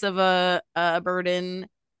less of a burden.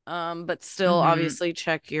 But still obviously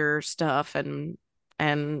check your stuff and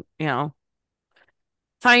find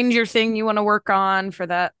your thing you want to work on for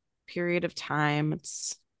that period of time.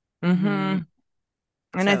 It's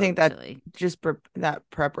and I think that just that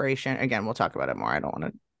preparation, again, we'll talk about it more. I don't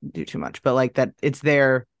want to do too much, but like that it's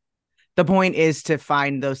there. The point is to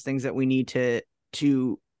find those things that we need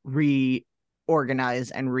to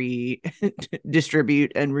reorganize and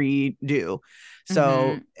redistribute and redo.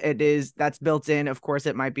 So that's built in. Of course,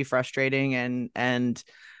 it might be frustrating, and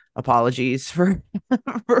apologies for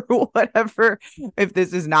whatever if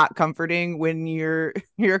this is not comforting when your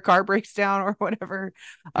car breaks down or whatever.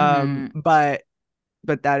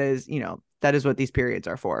 But that is what these periods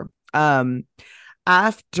are for.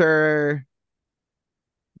 After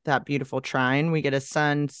that beautiful trine, we get a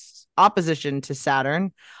sun's opposition to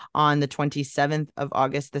Saturn on the 27th of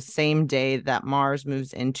August, the same day that Mars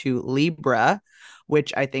moves into Libra,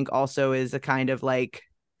 which I think also is a kind of like,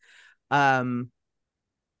 I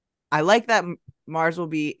like that Mars will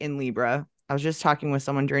be in Libra. I was just talking with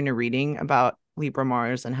someone during a reading about Libra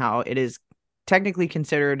Mars and how it is technically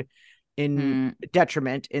considered in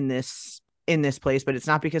detriment in this place, but it's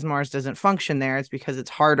not because Mars doesn't function there. It's because it's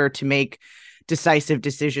harder to make decisive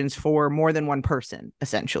decisions for more than one person,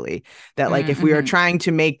 essentially. That like if we are trying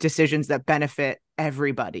to make decisions that benefit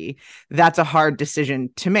everybody, that's a hard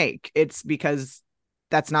decision to make. It's because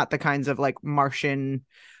that's not the kinds of like martial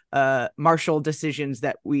decisions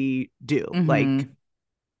that we do. Like,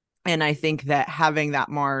 and I think that having that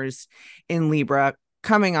Mars in Libra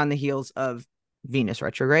coming on the heels of Venus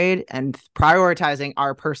retrograde and prioritizing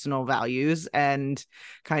our personal values and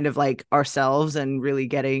kind of like ourselves and really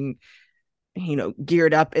getting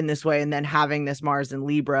geared up in this way, and then having this Mars in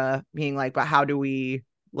Libra being like, but how do we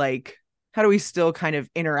still kind of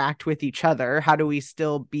interact with each other? How do we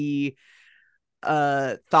still be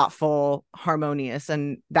thoughtful, harmonious?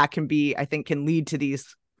 And that can lead to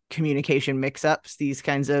these communication mix-ups, these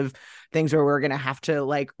kinds of things where we're going to have to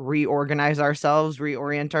like reorient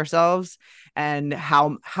ourselves, and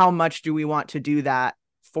how much do we want to do that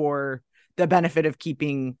for the benefit of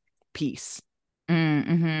keeping peace?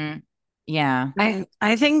 Yeah,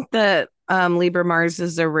 I think that Libra Mars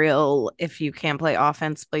is a real, if you can't play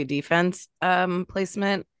offense, play defense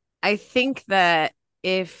placement. I think that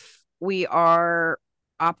if we are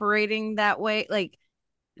operating that way, like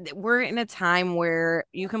we're in a time where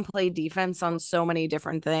you can play defense on so many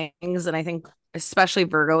different things. And I think especially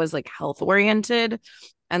Virgo is like health oriented.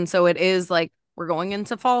 And so it is like we're going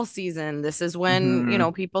into fall season. This is when, you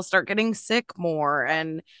know, people start getting sick more.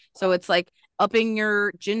 And so it's like upping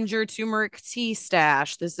your ginger turmeric tea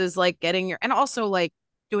stash. This is like getting your, and also like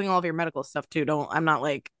doing all of your medical stuff too. I'm not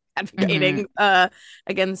like advocating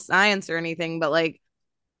against science or anything, but like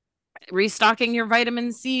restocking your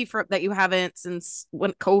vitamin C for that you haven't since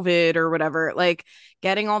when COVID or whatever, like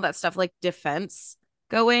getting all that stuff like defense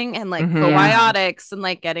going and like probiotics and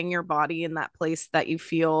like getting your body in that place that you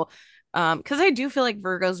feel because I do feel like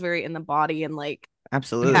Virgo's very in the body and like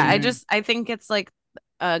absolutely. Yeah, I think it's like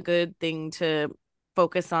a good thing to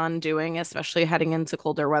focus on doing, especially heading into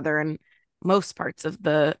colder weather in most parts of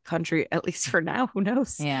the country, at least for now. Who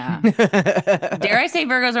knows? Yeah. Dare I say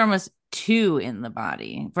Virgos are almost too in the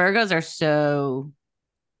body. Virgos are so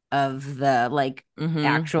of the like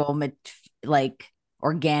actual like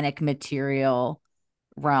organic material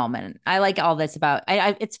realm. And I like all this about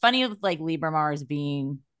it's funny with like Libra Mars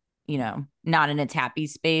being, you know, not in its happy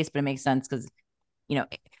space, but it makes sense because, you know,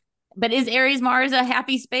 but is Aries Mars a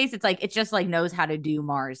happy space? It's like it just like knows how to do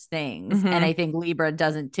Mars things. And I think Libra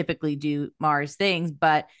doesn't typically do Mars things,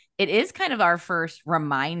 but it is kind of our first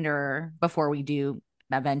reminder before we do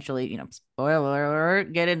eventually, you know, spoiler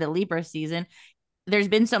alert, get into Libra season. There's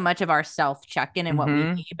been so much of our self check-in and what we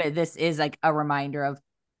need, but this is like a reminder of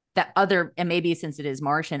that other, and maybe since it is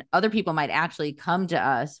Martian, other people might actually come to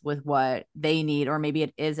us with what they need, or maybe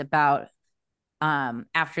it is about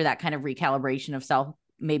after that kind of recalibration of self,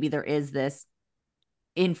 maybe there is this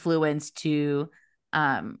influence to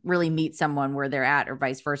really meet someone where they're at or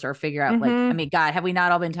vice versa, or figure out like, I mean, God, have we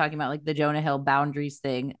not all been talking about like the Jonah Hill boundaries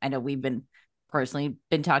thing? I know we've been personally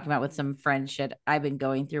been talking about with some friend shit I've been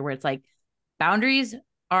going through where it's like boundaries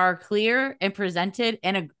are clear and presented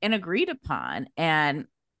and agreed upon. And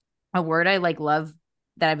a word I like love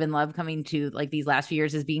that I've been coming to like these last few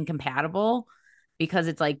years is being compatible, because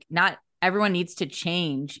it's like not everyone needs to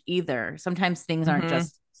change either. Sometimes things aren't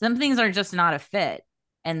just, some things are just not a fit,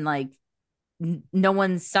 and like no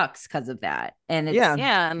one sucks because of that. And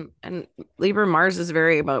it's and Libra Mars is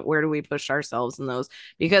very about where do we push ourselves in those,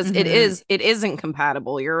 because it isn't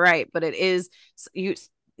compatible. You're right, but it is. You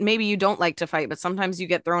maybe you don't like to fight, but sometimes you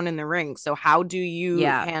get thrown in the ring. So how do you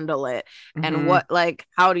handle it? And what, like,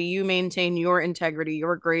 how do you maintain your integrity,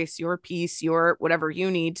 your grace, your peace, your whatever you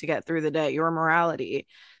need to get through the day, your morality,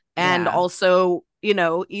 and also, you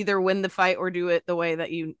know, either win the fight or do it the way that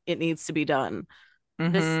it needs to be done.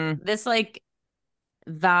 This like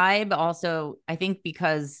vibe also, I think,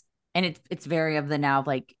 because, and it's very of the now,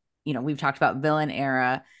 like, you know, we've talked about villain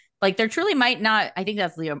era. Like there truly might not, I think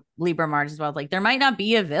that's Libra Mars as well. Like there might not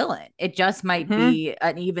be a villain. It just might be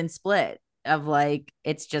an even split of like,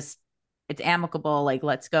 it's amicable. Like,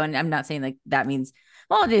 let's go. And I'm not saying like that means,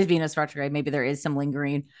 well, it is Venus retrograde. Maybe there is some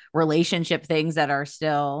lingering relationship things that are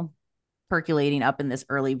still percolating up in this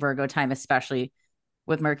early Virgo time, especially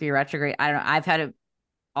with Mercury retrograde. I don't know. I've had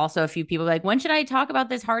also a few people like, when should I talk about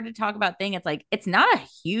this hard to talk about thing? It's like, it's not a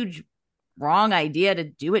huge wrong idea to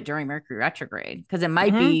do it during Mercury retrograde, because it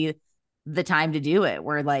might be the time to do it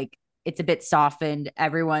where like it's a bit softened,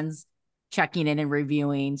 everyone's checking in and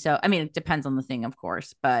reviewing. So I mean, it depends on the thing, of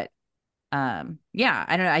course, but I don't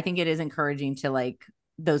know, I think it is encouraging to like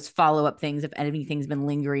those follow-up things if anything's been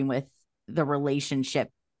lingering with the relationship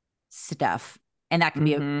stuff, and that can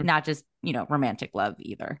be not just, you know, romantic love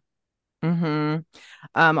either. On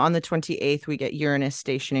the 28th, we get Uranus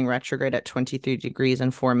stationing retrograde at 23 degrees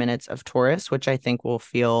and 4 minutes of Taurus, which I think will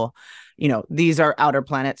feel, you know, these are outer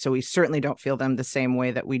planets, so we certainly don't feel them the same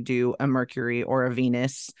way that we do a Mercury or a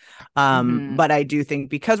Venus. But I do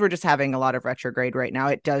think because we're just having a lot of retrograde right now,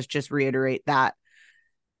 it does just reiterate that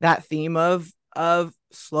theme of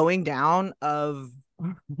slowing down, of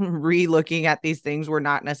re-looking at these things. We're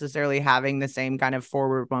not necessarily having the same kind of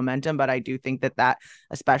forward momentum, but I do think that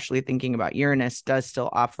especially thinking about Uranus does still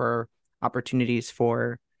offer opportunities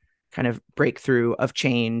for kind of breakthrough, of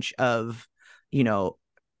change, of, you know,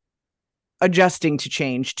 adjusting to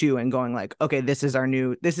change too, and going like, okay, this is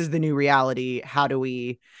the new reality. How do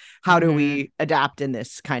we adapt in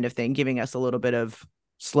this kind of thing, giving us a little bit of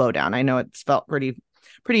slowdown. I know it's felt pretty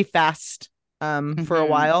fast for a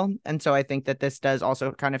while. And so I think that this does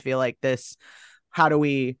also kind of feel like this, how do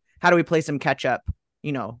we play some catch up,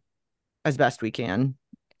 you know, as best we can.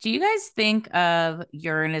 Do you guys think of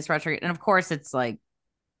Uranus retrograde? And of course it's like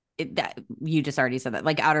that you just already said that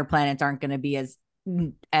like outer planets aren't going to be as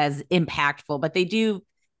impactful, but they do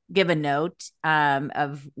give a note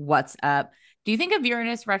of what's up. Do you think of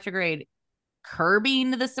Uranus retrograde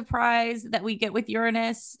curbing the surprise that we get with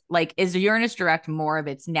Uranus? Like, is Uranus direct more of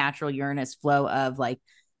its natural Uranus flow of like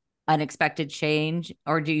unexpected change,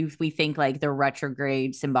 or do we think like the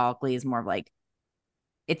retrograde symbolically is more of like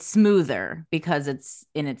it's smoother because it's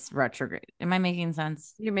in its retrograde. Am I making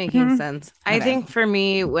sense? You're making sense. Okay. I think for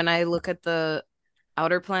me, when I look at the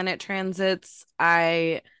outer planet transits,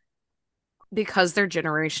 because they're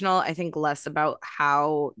generational, I think less about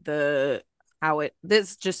this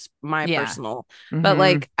is just my personal, but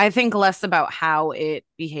like I think less about how it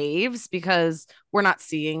behaves because we're not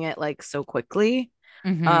seeing it like so quickly.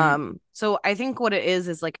 So I think what it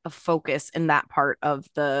is like a focus in that part of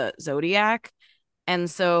the zodiac. And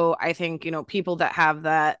so I think, people that have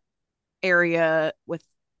that area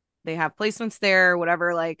they have placements there,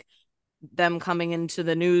 whatever, like them coming into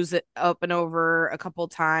the news up and over a couple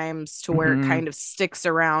times to where it kind of sticks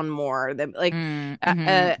around more than like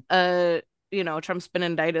Trump's been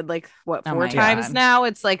indicted like what 4 times now.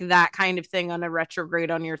 It's like that kind of thing on a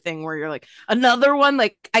retrograde on your thing where you're like another one,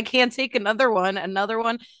 like I can't take another one,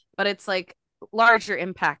 but it's like larger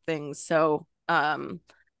impact things. So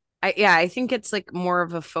I think it's like more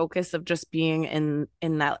of a focus of just being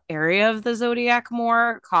in that area of the zodiac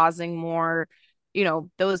more, causing more,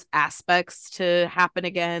 those aspects to happen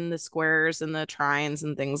again, the squares and the trines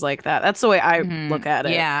and things like that. That's the way I look at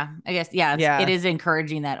it. Yeah, I guess. It is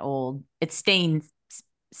encouraging that it's staying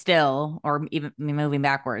still or even moving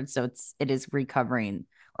backwards. So it is recovering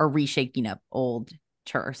or reshaking up old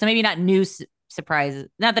chur. So maybe not new surprises.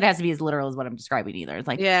 Not that it has to be as literal as what I'm describing either. It's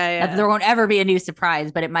like there won't ever be a new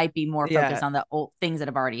surprise, but it might be more focused on the old things that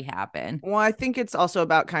have already happened. Well, I think it's also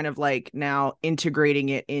about kind of like now integrating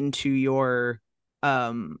it into your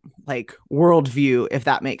like worldview, if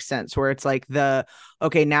that makes sense, where it's like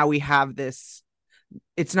now we have this,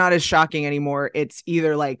 it's not as shocking anymore. It's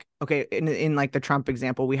either like, okay, in like the Trump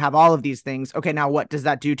example, we have all of these things. Okay, now what does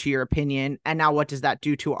that do to your opinion? And now what does that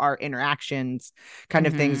do to our interactions? Kind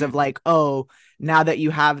of things of like, oh, now that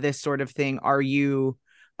you have this sort of thing, are you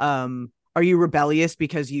rebellious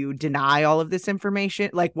because you deny all of this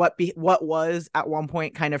information? Like what was at one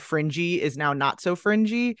point kind of fringy is now not so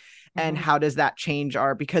fringy. And how does that change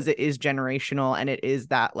because it is generational and it is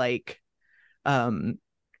that like, I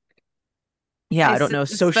don't know.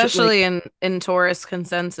 Especially in Taurus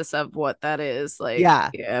consensus of what that is. Like,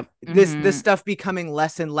 this stuff becoming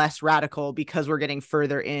less and less radical because we're getting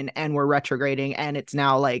further in and we're retrograding and it's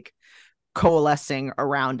now like coalescing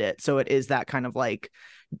around it. So it is that kind of like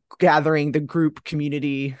gathering the group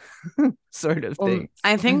community sort of thing.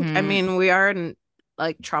 I think, I mean, we are in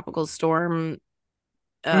like tropical storm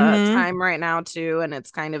time right now too. And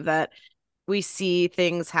it's kind of that we see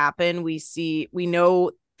things happen. We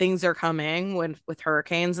know things are coming with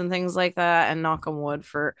hurricanes and things like that, and knock on wood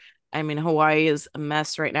Hawaii is a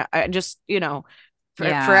mess right now. I just, for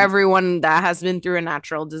everyone that has been through a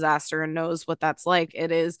natural disaster and knows what that's like,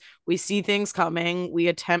 we see things coming, we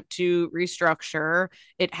attempt to restructure,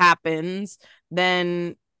 it happens,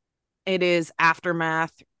 then it is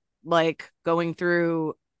aftermath, like going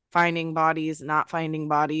through finding bodies, not finding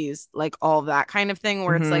bodies, like all of that kind of thing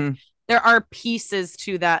where it's like there are pieces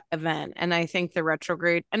to that event. And I think the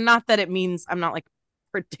retrograde, and not that it means I'm not like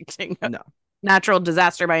predicting a natural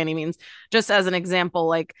disaster by any means, just as an example,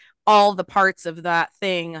 like all the parts of that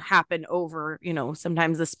thing happen over,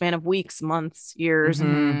 sometimes the span of weeks, months, years.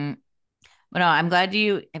 Well, no, I'm glad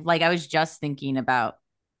I was just thinking about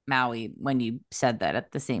Maui when you said that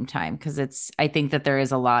at the same time, because I think that there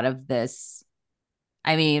is a lot of this.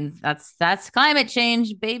 I mean, that's climate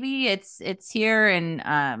change, baby. It's here,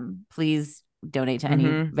 and please donate to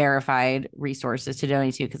any verified resources to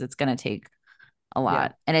donate to, because it's going to take a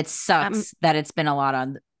lot, and it sucks that it's been a lot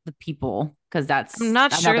on the people, because I'm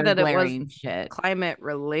not sure that it was climate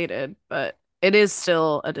related, but it is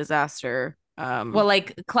still a disaster. Well,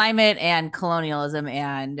 like climate and colonialism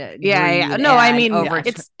and no, I mean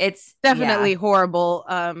it's definitely horrible.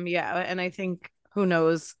 And I think, who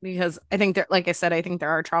knows, because I think like I said, I think there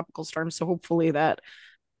are tropical storms, so hopefully that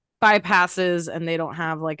bypasses and they don't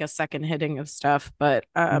have like a second hitting of stuff. But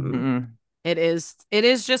it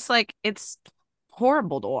is just like, it's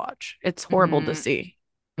horrible to watch. It's horrible to see.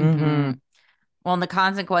 Well, and the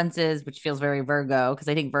consequences, which feels very Virgo, because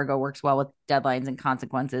I think Virgo works well with deadlines and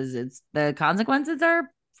consequences. The consequences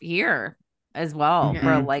are here as well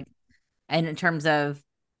for like, and in terms of,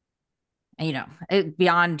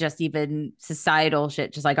 beyond just even societal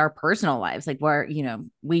shit, just like our personal lives, like where,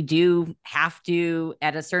 we do have to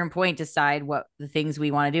at a certain point decide what the things we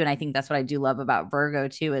want to do. And I think that's what I do love about Virgo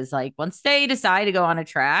too, is like once they decide to go on a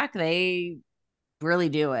track, they really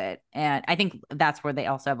do it. And I think that's where they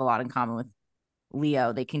also have a lot in common with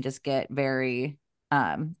Leo. They can just get very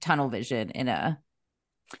tunnel vision in a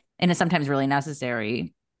sometimes really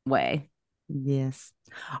necessary way. Yes.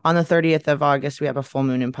 On the 30th of August, we have a full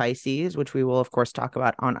moon in Pisces, which we will, of course, talk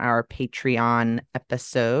about on our Patreon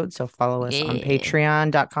episode. So follow us on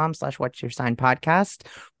patreon.com/What's Your Sign podcast,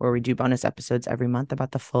 where we do bonus episodes every month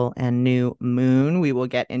about the full and new moon. We will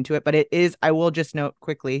get into it, but I will just note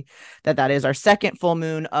quickly that is our second full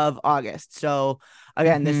moon of August. So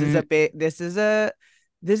again,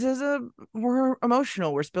 we're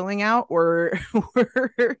emotional, we're spilling out, we're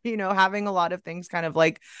having a lot of things kind of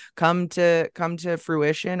like come to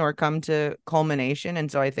fruition or come to culmination.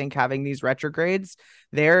 And so I think having these retrogrades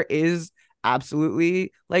there is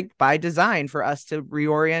absolutely like by design for us to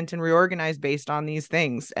reorient and reorganize based on these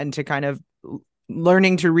things and to kind of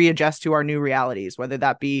learning to readjust to our new realities, whether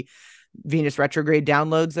that be Venus retrograde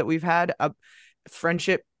downloads that we've had,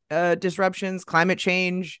 friendship disruptions, climate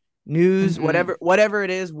change, news, whatever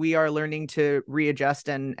it is, we are learning to readjust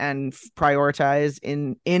and prioritize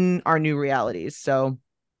in our new realities. So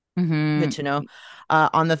good to know.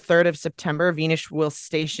 On the 3rd of September, Venus will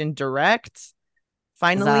station direct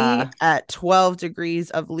finally at 12 degrees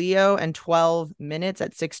of Leo and 12 minutes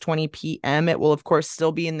at 6:20 p.m. It will, of course,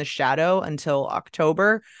 still be in the shadow until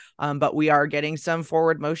October, but we are getting some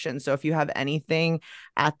forward motion. So if you have anything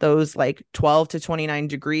at those like 12 to 29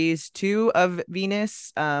 degrees too of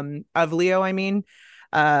Venus, of Leo, I mean,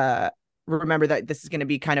 remember that this is going to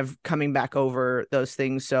be kind of coming back over those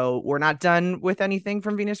things. So we're not done with anything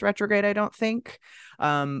from Venus retrograde, I don't think.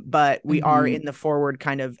 But we are in the forward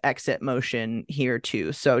kind of exit motion here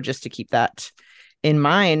too. So just to keep that in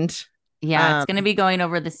mind. Yeah, it's going to be going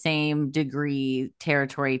over the same degree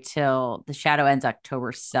territory till the shadow ends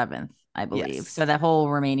October 7th, I believe. Yes. So the whole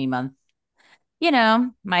remaining month,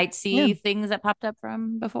 might see things that popped up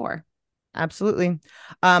from before. Absolutely.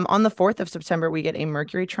 On the 4th of September, we get a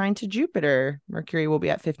Mercury trine to Jupiter. Mercury will be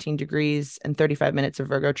at 15 degrees and 35 minutes of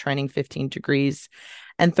Virgo, trining 15 degrees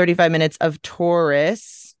and 35 minutes of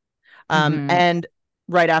Taurus. And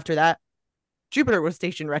right after that, Jupiter was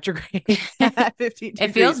stationed retrograde at 15 degrees.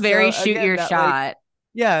 It feels very shoot your shot.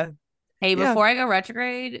 Hey, before I go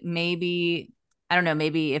retrograde, maybe, I don't know,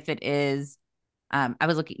 maybe if it is, I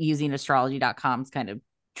was using astrology.com's kind of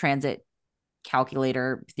transit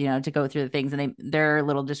calculator, to go through the things, and their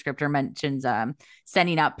little descriptor mentions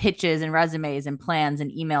sending out pitches and resumes and plans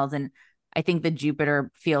and emails, and I think the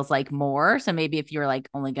Jupiter feels like more. So maybe if you're like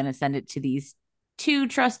only going to send it to these 2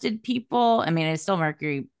 trusted people, I mean, it's still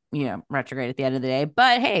Mercury, retrograde at the end of the day,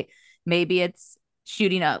 but hey, maybe it's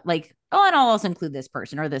shooting up like, oh, and I'll also include this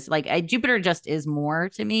person or this, like Jupiter just is more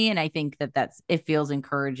to me, and I think it feels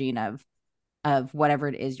encouraging of whatever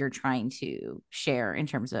it is you're trying to share in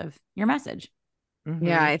terms of your message.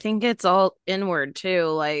 Yeah, I think it's all inward too.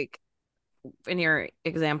 Like in your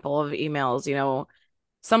example of emails,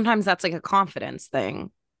 sometimes that's like a confidence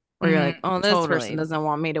thing where you're like, oh, this person doesn't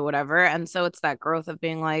want me to whatever. And so it's that growth of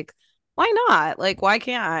being like, why not? Like, why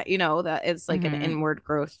can't I? That it's like an inward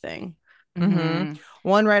growth thing.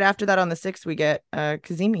 One right after that on the 6th, we get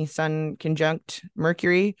Cazimi, Sun conjunct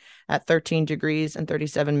Mercury at 13 degrees and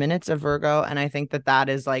 37 minutes of Virgo. And I think that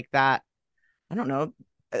is like that, I don't know,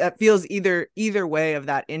 that feels either way of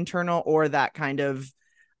that internal or that kind of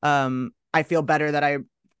I feel better that I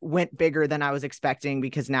went bigger than I was expecting,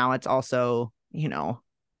 because now it's also,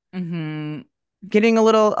 getting a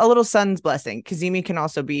little sun's blessing. Cazimi can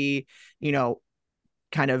also be,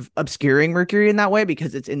 kind of obscuring Mercury in that way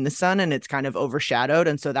because it's in the sun and it's kind of overshadowed.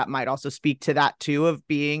 And so that might also speak to that too, of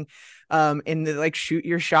being in the like shoot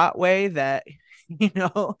your shot way that,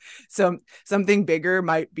 something bigger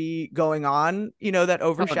might be going on, that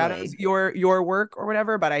overshadows your work or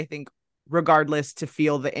whatever. But I think regardless, to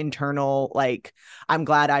feel the internal, like, I'm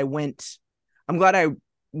glad I went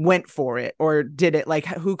for it or did it. Like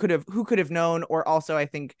who could have known? Or also I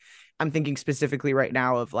think I'm thinking specifically right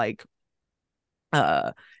now of like,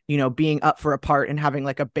 being up for a part and having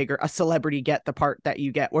like a celebrity get the part that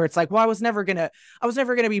you get, where it's like, well, I was never gonna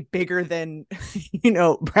be bigger than,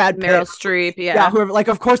 Brad Pitt, Meryl Streep. Yeah. Whoever, like,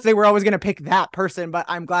 of course they were always going to pick that person, but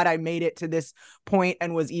I'm glad I made it to this point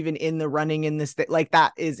and was even in the running in this like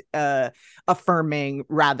that is affirming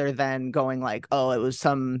rather than going like, oh, it was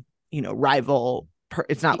some, rival.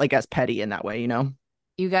 It's not like as petty in that way,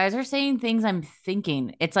 You guys are saying things I'm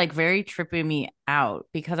thinking. It's like very tripping me out,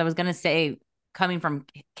 because I was going to say, coming from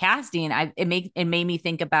casting, it made me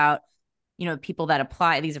think about, people that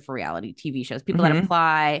apply. These are for reality TV shows, people that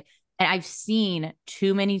apply. And I've seen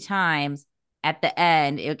too many times at the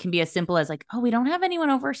end, it can be as simple as like, oh, we don't have anyone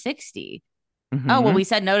over 60. Oh, well, we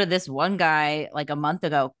said no to this one guy like a month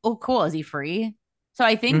ago. Oh, cool. Is he free? So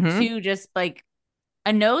I think too, just like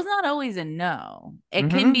a no is not always a no. It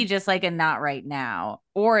can be just like a not right now,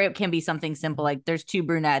 or it can be something simple like there's 2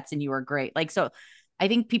 brunettes and you are great. Like, so I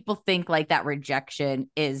think people think like that rejection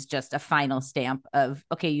is just a final stamp of,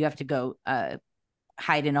 okay, you have to go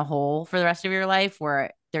hide in a hole for the rest of your life,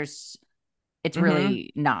 where it's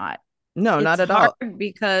really not. No, it's not at hard all.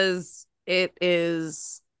 because it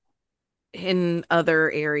is in other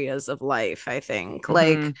areas of life. I think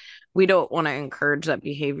like we don't want to encourage that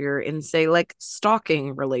behavior in, say, like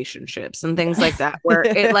stalking relationships and things like that, where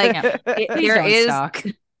it like there is stalk.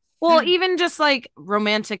 Well, even just like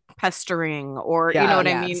romantic pestering, or you know what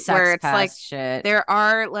I mean, sex where it's like shit. there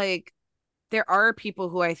are people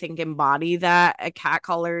who I think embody that. A cat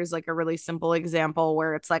collar is like a really simple example,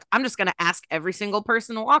 where it's like, I'm just gonna ask every single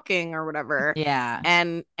person walking or whatever. Yeah.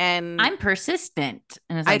 And I'm persistent.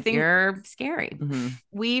 And it's I like, think you're scary.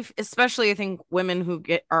 We've, especially I think women who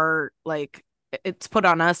are like, it's put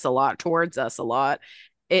on us a lot, towards us a lot.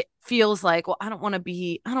 It feels like, well, I don't want to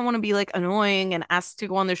be like annoying and asked to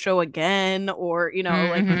go on the show again, or, you know,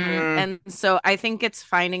 like, and so I think it's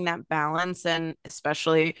finding that balance, and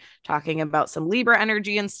especially talking about some Libra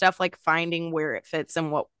energy and stuff, like finding where it fits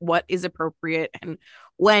and what is appropriate, and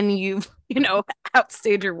when you've, you know,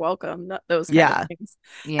 outstayed your welcome, those kind of things.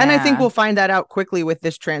 And I think we'll find that out quickly with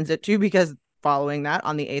this transit too, because following that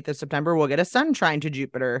on the 8th of September, we'll get a sun trine to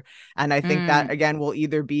Jupiter. And I think that again will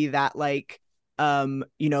either be that like,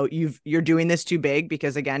 you know, you're doing this too big,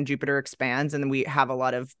 because again, Jupiter expands, and we have a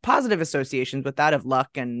lot of positive associations with that, of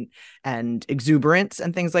luck and exuberance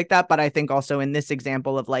and things like that. But I think also in this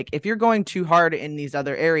example of like, if you're going too hard in these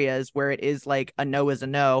other areas where it is like a no is a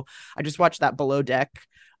no. I just watched that Below Deck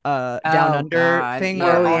Down Under thing,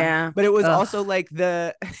 but it was also like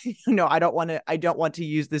the you know, I don't want to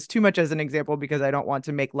use this too much as an example, because I don't want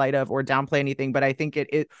to make light of or downplay anything, but I think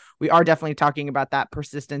we are definitely talking about that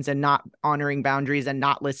persistence and not honoring boundaries and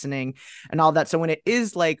not listening and all that. So when it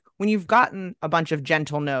is like, when you've gotten a bunch of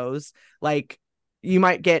gentle no's, like you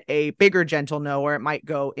might get a bigger gentle no, or it might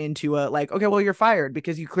go into a like, okay, well, you're fired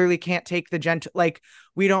because you clearly can't take the gentle, like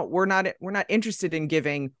we're not interested in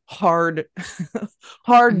giving hard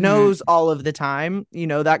no's all of the time, you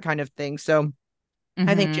know, that kind of thing. So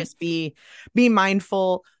I think just be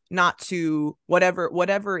mindful not to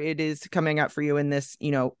whatever it is coming up for you in this,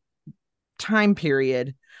 you know, time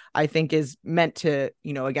period, I think is meant to,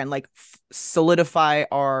 you know, again, like solidify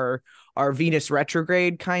our Venus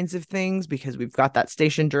retrograde kinds of things, because we've got that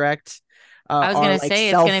station direct. I was going to say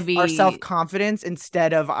it's going to be our self-confidence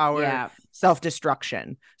instead of our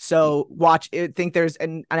self-destruction. So think there's,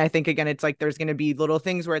 and I think again, it's like, there's going to be little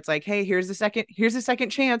things where it's like, hey, here's a second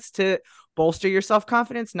chance to bolster your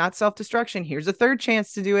self-confidence, not self-destruction. Here's a third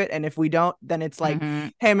chance to do it. And if we don't, then it's like,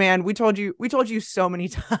 hey man, we told you so many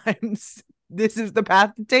times, this is the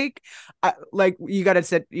path to take. Like you got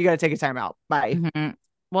to take a time out. Bye.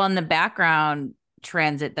 Well, in the background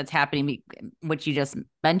transit that's happening, which you just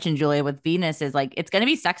mentioned, Julia, with Venus, is like, it's going to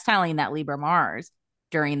be sextiling that Libra Mars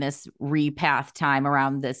during this repath time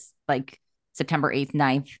around this like September 8th,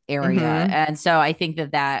 9th area. And so I think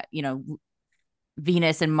that, you know,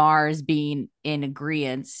 Venus and Mars being in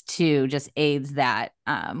agreement to just aids that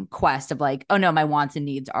quest of like, oh no, my wants and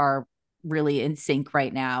needs are really in sync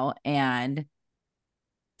right now, and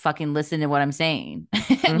fucking listen to what I'm saying.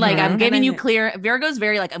 Like I'm giving you clear, Virgo's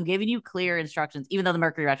very like, I'm giving you clear instructions, even though the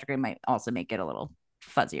Mercury retrograde might also make it a little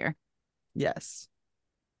fuzzier. Yes.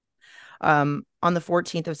 On the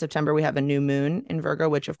 14th of September, we have a new moon in Virgo,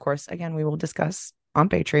 which of course, again, we will discuss on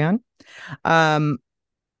Patreon. The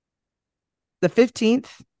 15th,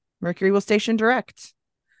 Mercury will station direct.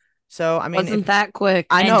 So, I mean, wasn't that quick?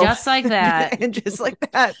 I know. And just like that. And just like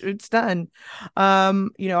that, it's done.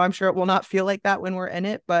 You know, I'm sure it will not feel like that when we're in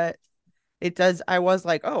it, but it does. I was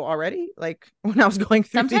like, oh, already? Like when I was going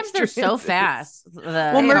through sometimes they're so fast.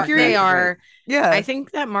 Well, Mercury, they are. Yeah. I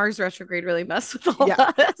think that Mars retrograde really messed with a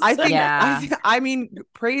lot of stuff. I mean,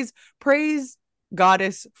 praise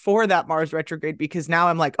Goddess for that Mars retrograde, because now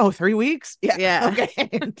I'm like, oh, 3 weeks? Yeah. Okay.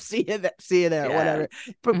 see you there. Whatever.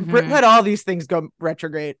 Let all these things go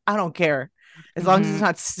retrograde. I don't care. As long as it's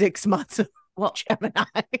not 6 months of Gemini.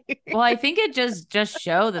 Well, I think it just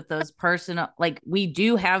show that those personal, like we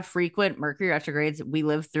do have frequent Mercury retrogrades. We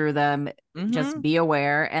live through them. Just be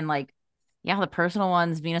aware. And like, yeah, the personal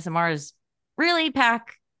ones, Venus and Mars, really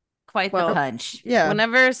pack quite the punch. Yeah.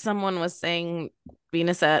 Whenever someone was saying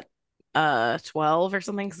Venus at 12 or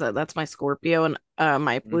something, because that's my Scorpio and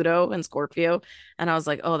my Pluto and Scorpio, and I was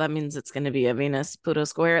like, oh, that means it's going to be a Venus Pluto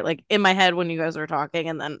square, like in my head when you guys were talking,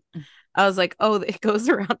 and then I was like, oh, it goes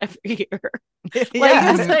around every year. It's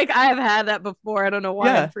like I've had that before. I don't know why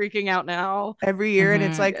I'm freaking out now. Every year, and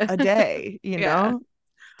it's like a day, you know.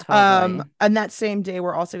 Totally. And that same day,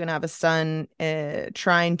 we're also going to have a sun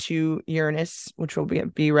trine to Uranus, which will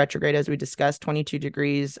be retrograde, as we discussed, 22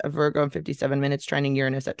 degrees of Virgo and 57 minutes, trining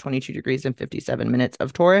Uranus at 22 degrees and 57 minutes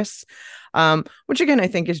of Taurus. Which again, I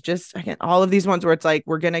think is just, again, all of these ones where it's like,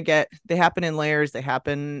 we're going to they happen in layers. They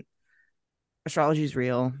happen. Astrology is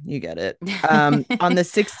real. You get it. On the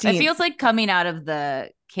 16th. It feels like coming out of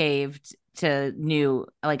the cave to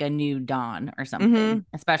a new dawn or something,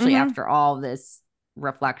 especially after all this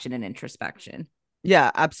reflection and introspection.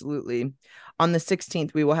 Yeah, absolutely. On the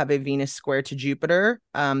 16th, we will have a Venus square to Jupiter.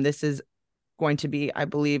 This is going to be, I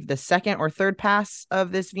believe, the second or third pass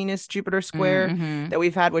of this Venus Jupiter square that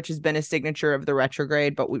we've had, which has been a signature of the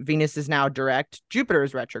retrograde, but Venus is now direct, Jupiter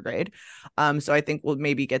is retrograde. So I think we'll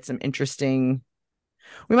maybe get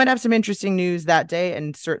we might have some interesting news that day,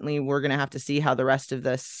 and certainly we're going to have to see how the rest of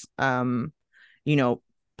this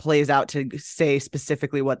plays out to say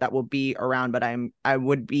specifically what that will be around. But I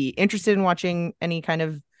would be interested in watching any kind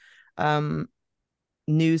of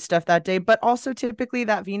news stuff that day. But also typically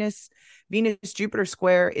that Venus Jupiter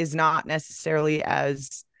square is not necessarily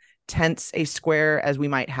as tense a square as we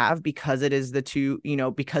might have, because it is the two,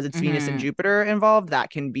 because it's Venus and Jupiter involved. That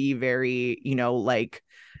can be very,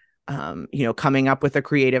 coming up with a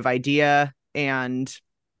creative idea and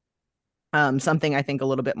something I think a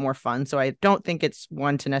little bit more fun. So I don't think it's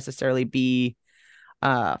one to necessarily be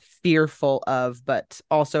fearful of, but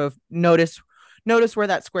also notice where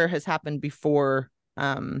that square has happened before.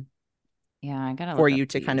 I gotta for you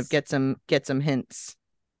to kind of get some hints.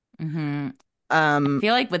 I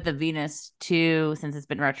feel like with the Venus too, since it's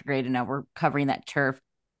been retrograde and now we're covering that turf,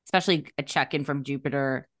 especially a check-in from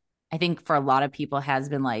Jupiter, I think for a lot of people has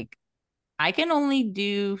been like, I can only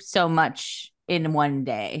do so much in one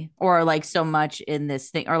day, or like so much in this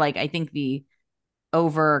thing, or like I think the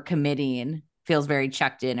over committing feels very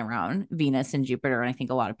checked in around Venus and Jupiter. And I think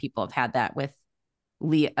a lot of people have had that with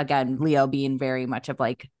Leo being very much of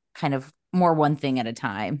like kind of more one thing at a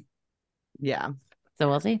time. Yeah. So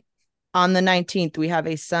we'll see. On the 19th, we have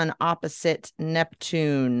a sun opposite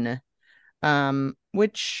Neptune,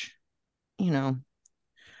 which,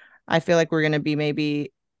 I feel like we're going to be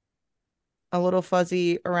maybe a little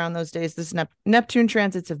fuzzy around those days. This Neptune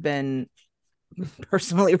transits have been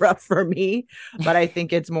personally rough for me, but I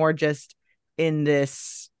think it's more just in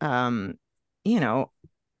this,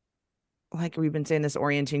 like we've been saying, this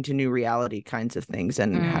orienting to new reality kinds of things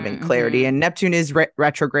and having clarity. And Neptune is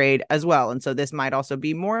retrograde as well. And so this might also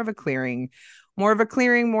be more of a clearing, more of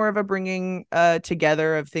a bringing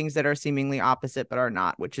together of things that are seemingly opposite but are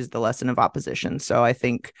not, which is the lesson of opposition. So I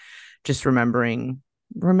think just remembering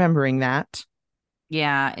that.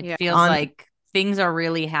 Yeah, it feels like things are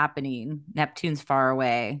really happening. Neptune's far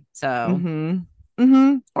away. So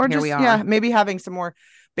or just maybe having some more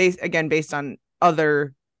based on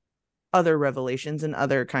other revelations and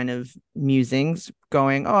other kind of musings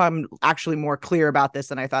going, I'm actually more clear about this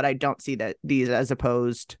than I thought. I don't see these as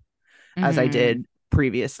opposed as I did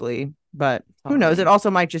previously, but who knows? It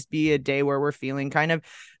also might just be a day where we're feeling kind of,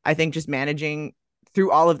 I think, just managing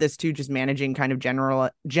through all of this too, just managing kind of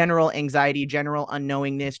general anxiety, general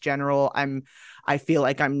unknowingness, I feel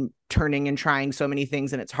like I'm turning and trying so many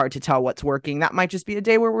things and it's hard to tell what's working. That might just be a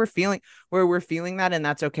day where we're feeling that, and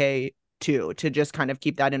that's okay too, to just kind of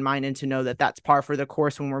keep that in mind and to know that that's par for the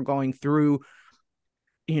course when we're going through,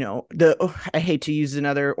 I hate to use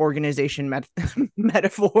another organization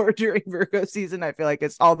metaphor during Virgo season. I feel like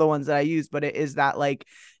it's all the ones that I use, but it is that, like,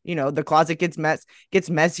 the closet gets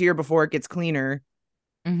messier before it gets cleaner.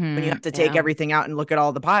 When you have to take everything out and look at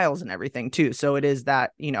all the piles and everything too. So it is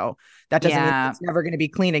that, that doesn't mean it's never going to be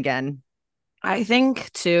clean again. I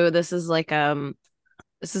think too, this is like,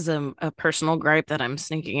 this is a personal gripe that I'm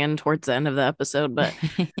sneaking in towards the end of the episode, but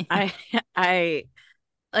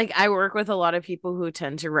I work with a lot of people who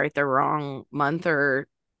tend to write the wrong month or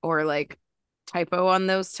like typo on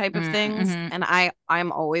those type of things. And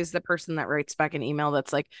I'm always the person that writes back an email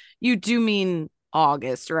that's like, you do mean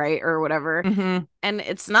August, right? Or whatever. And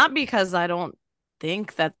it's not because I don't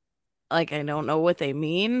think that, like, I don't know what they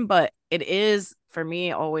mean, but it is for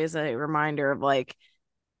me always a reminder of like,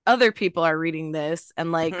 other people are reading this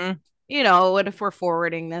and like, what if we're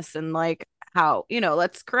forwarding this and like how,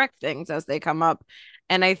 let's correct things as they come up.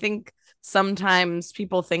 And I think sometimes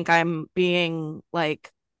people think I'm being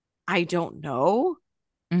like, I don't know.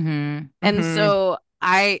 And so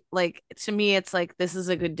I like, to me, it's like, this is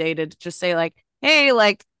a good day to just say like, hey,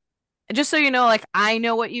 like, just so you know, like, I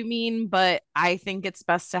know what you mean, but I think it's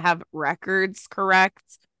best to have records correct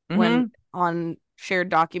when on shared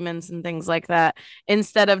documents and things like that,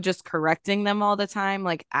 instead of just correcting them all the time,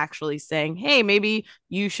 like actually saying, hey, maybe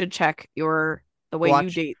you should check your the way you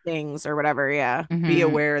date things or whatever. Yeah. Be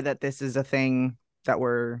aware that this is a thing that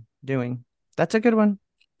we're doing. That's a good one.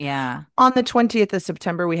 Yeah. On the 20th of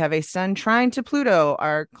September, we have a Sun trine to Pluto,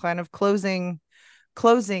 our kind of closing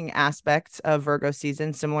aspects of Virgo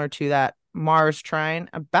season, similar to that Mars trine,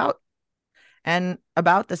 about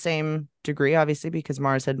the same degree, obviously, because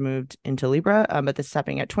Mars had moved into Libra. But this is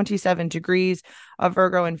happening at 27 degrees of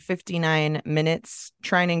Virgo in 59 minutes,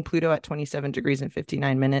 trining Pluto at 27 degrees and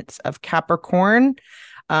 59 minutes of Capricorn,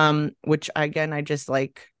 which again,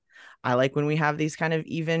 I like when we have these kind of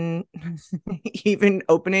even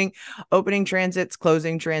opening transits,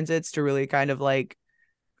 closing transits, to really kind of like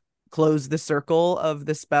close the circle of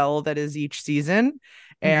the spell that is each season.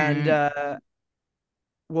 And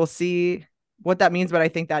we'll see what that means, but I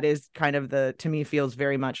think that is kind of to me feels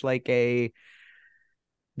very much like the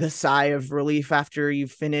sigh of relief after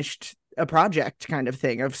you've finished a project kind of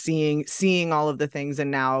thing, of seeing all of the things,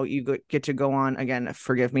 and now you get to go on again.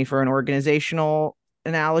 Forgive me for an organizational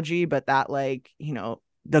analogy, but that, like, you know,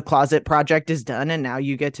 the closet project is done, and now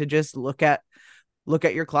you get to just look at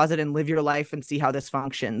your closet and live your life and see how this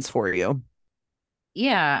functions for you.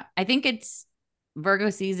 Yeah, I think it's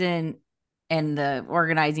Virgo season and the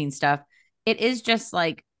organizing stuff. It is just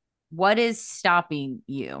like, what is stopping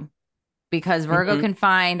you? Because Virgo can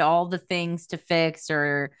find all the things to fix,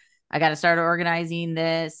 or I got to start organizing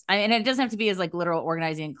this. And it doesn't have to be as like literal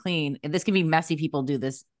organizing and clean. This can be messy. People do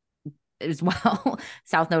this as well.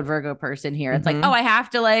 South Node Virgo person here. It's like, oh, I have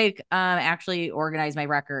to like actually organize my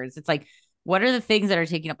records. It's like, what are the things that are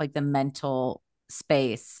taking up like the mental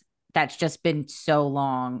space that's just been so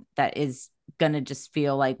long that is going to just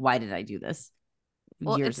feel like, why did I do this?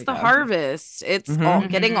 Well, it's the harvest. It's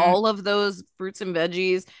getting all of those fruits and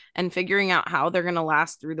veggies and figuring out how they're going to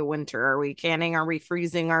last through the winter. Are we canning? Are we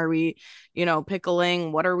freezing? Are we,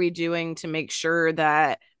 pickling? What are we doing to make sure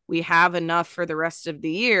that we have enough for the rest of the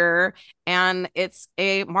year? And it's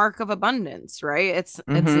a mark of abundance, right? It's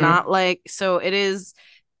not like, so it is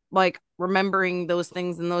like remembering those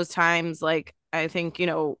things in those times. Like, I think,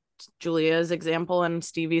 Julia's example, and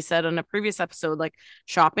Stevie said in a previous episode, like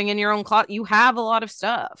shopping in your own closet, you have a lot of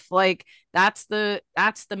stuff. Like that's the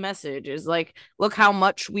message, is like, look how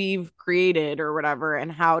much we've created or whatever,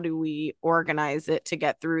 and how do we organize it to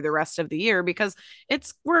get through the rest of the year, because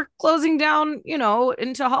we're closing down,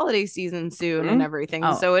 into holiday season soon and everything.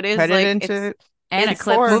 So it is like into it's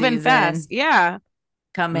eclipse moving season fast. Yeah.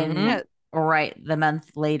 Coming right the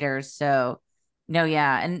month later. So no,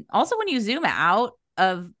 yeah. And also when you zoom out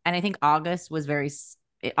and I think August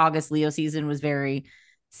Leo season was very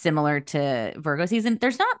similar to Virgo season.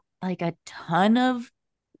 There's not like a ton of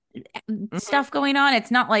stuff going on. It's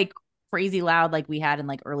not like crazy loud like we had in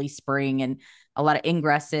like early spring and a lot of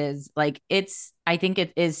ingresses. Like I think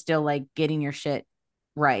it is still like getting your shit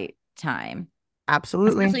right time.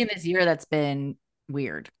 Absolutely. Especially in this year that's been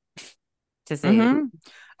weird to say. And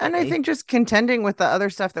I think just contending with the other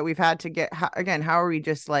stuff that we've had to get, how are we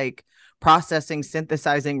just like processing,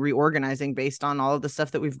 synthesizing, reorganizing based on all of the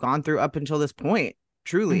stuff that we've gone through up until this point,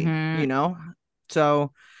 truly,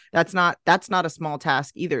 so that's not a small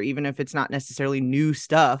task either, even if it's not necessarily new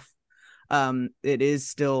stuff. It is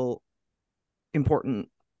still important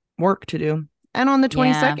work to do. And on the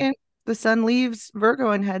 22nd, the sun leaves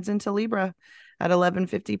Virgo and heads into Libra at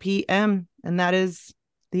 11:50 p.m. and that is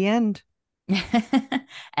the end.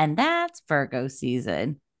 And that's Virgo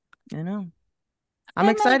season. I know. I'm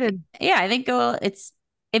excited. I think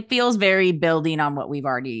it feels very building on what we've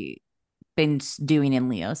already been doing in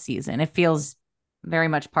Leo season. It feels very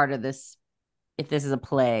much part of this, if this is a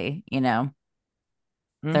play,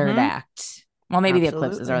 third act. Well, maybe the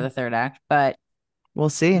eclipses are the third act, but we'll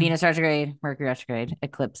see. Venus retrograde, Mercury retrograde,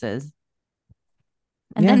 eclipses.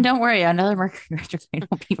 And then don't worry, another Mercury retrograde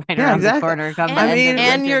will be right around the corner.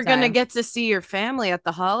 And you're going to get to see your family at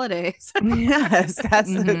the holidays. Yes,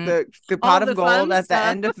 that's the pot of gold at the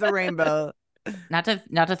end of the rainbow. Not to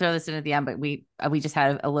throw this in at the end, but we just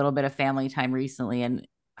had a little bit of family time recently, and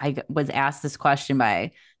I was asked this question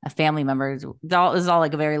by a family member. This is all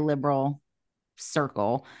like a very liberal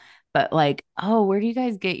circle, but like, oh, where do you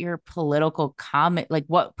guys get your political comedy? Like,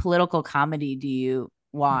 what political comedy do you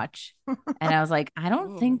watch? And I was like, I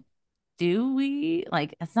don't think, do we?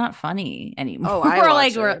 Like, it's not funny anymore. Oh, I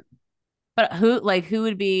watch it. But who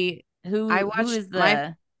would be who?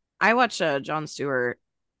 I watch Jon Stewart,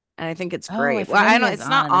 and I think it's Oh, great. I know it's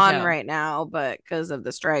not on right now, but because of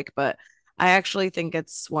the strike. But I actually think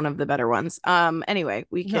it's one of the better ones. Anyway,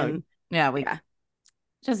 we can.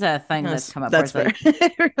 Just a thing that's come up. That's fair.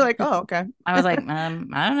 Like, you're like, oh, okay. I was like, I don't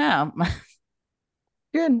know.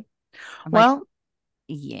 Good. Well.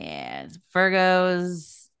 Yes,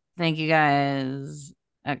 Virgos. Thank you guys.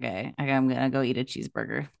 Okay, I'm gonna go eat a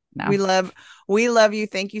cheeseburger now. We love you.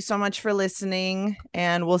 Thank you so much for listening,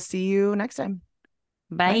 and we'll see you next time.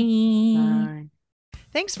 Bye. Bye.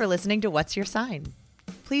 Thanks for listening to What's Your Sign?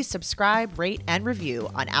 Please subscribe, rate, and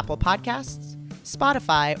review on Apple Podcasts,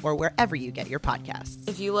 Spotify, or wherever you get your podcasts.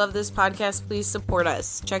 If you love this podcast, please support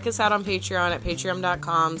us. Check us out on Patreon at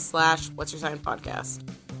patreon.com/what'syoursignpodcast.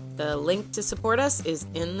 The link to support us is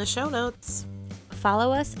in the show notes.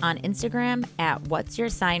 Follow us on Instagram at What's Your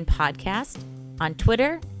Sign Podcast, on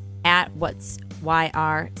Twitter at What's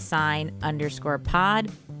YR Sign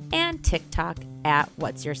 _pod, and TikTok at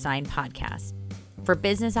What's Your Sign Podcast. For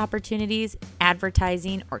business opportunities,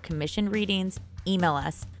 advertising, or commission readings, email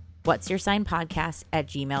us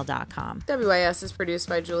what'syoursignpodcast@gmail.com. WYS is produced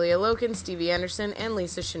by Julia Loken, Stevie Anderson, and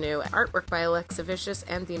Lisa Chanou. Artwork by Alexa Vicious,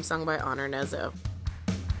 and theme song by Honor Nezo.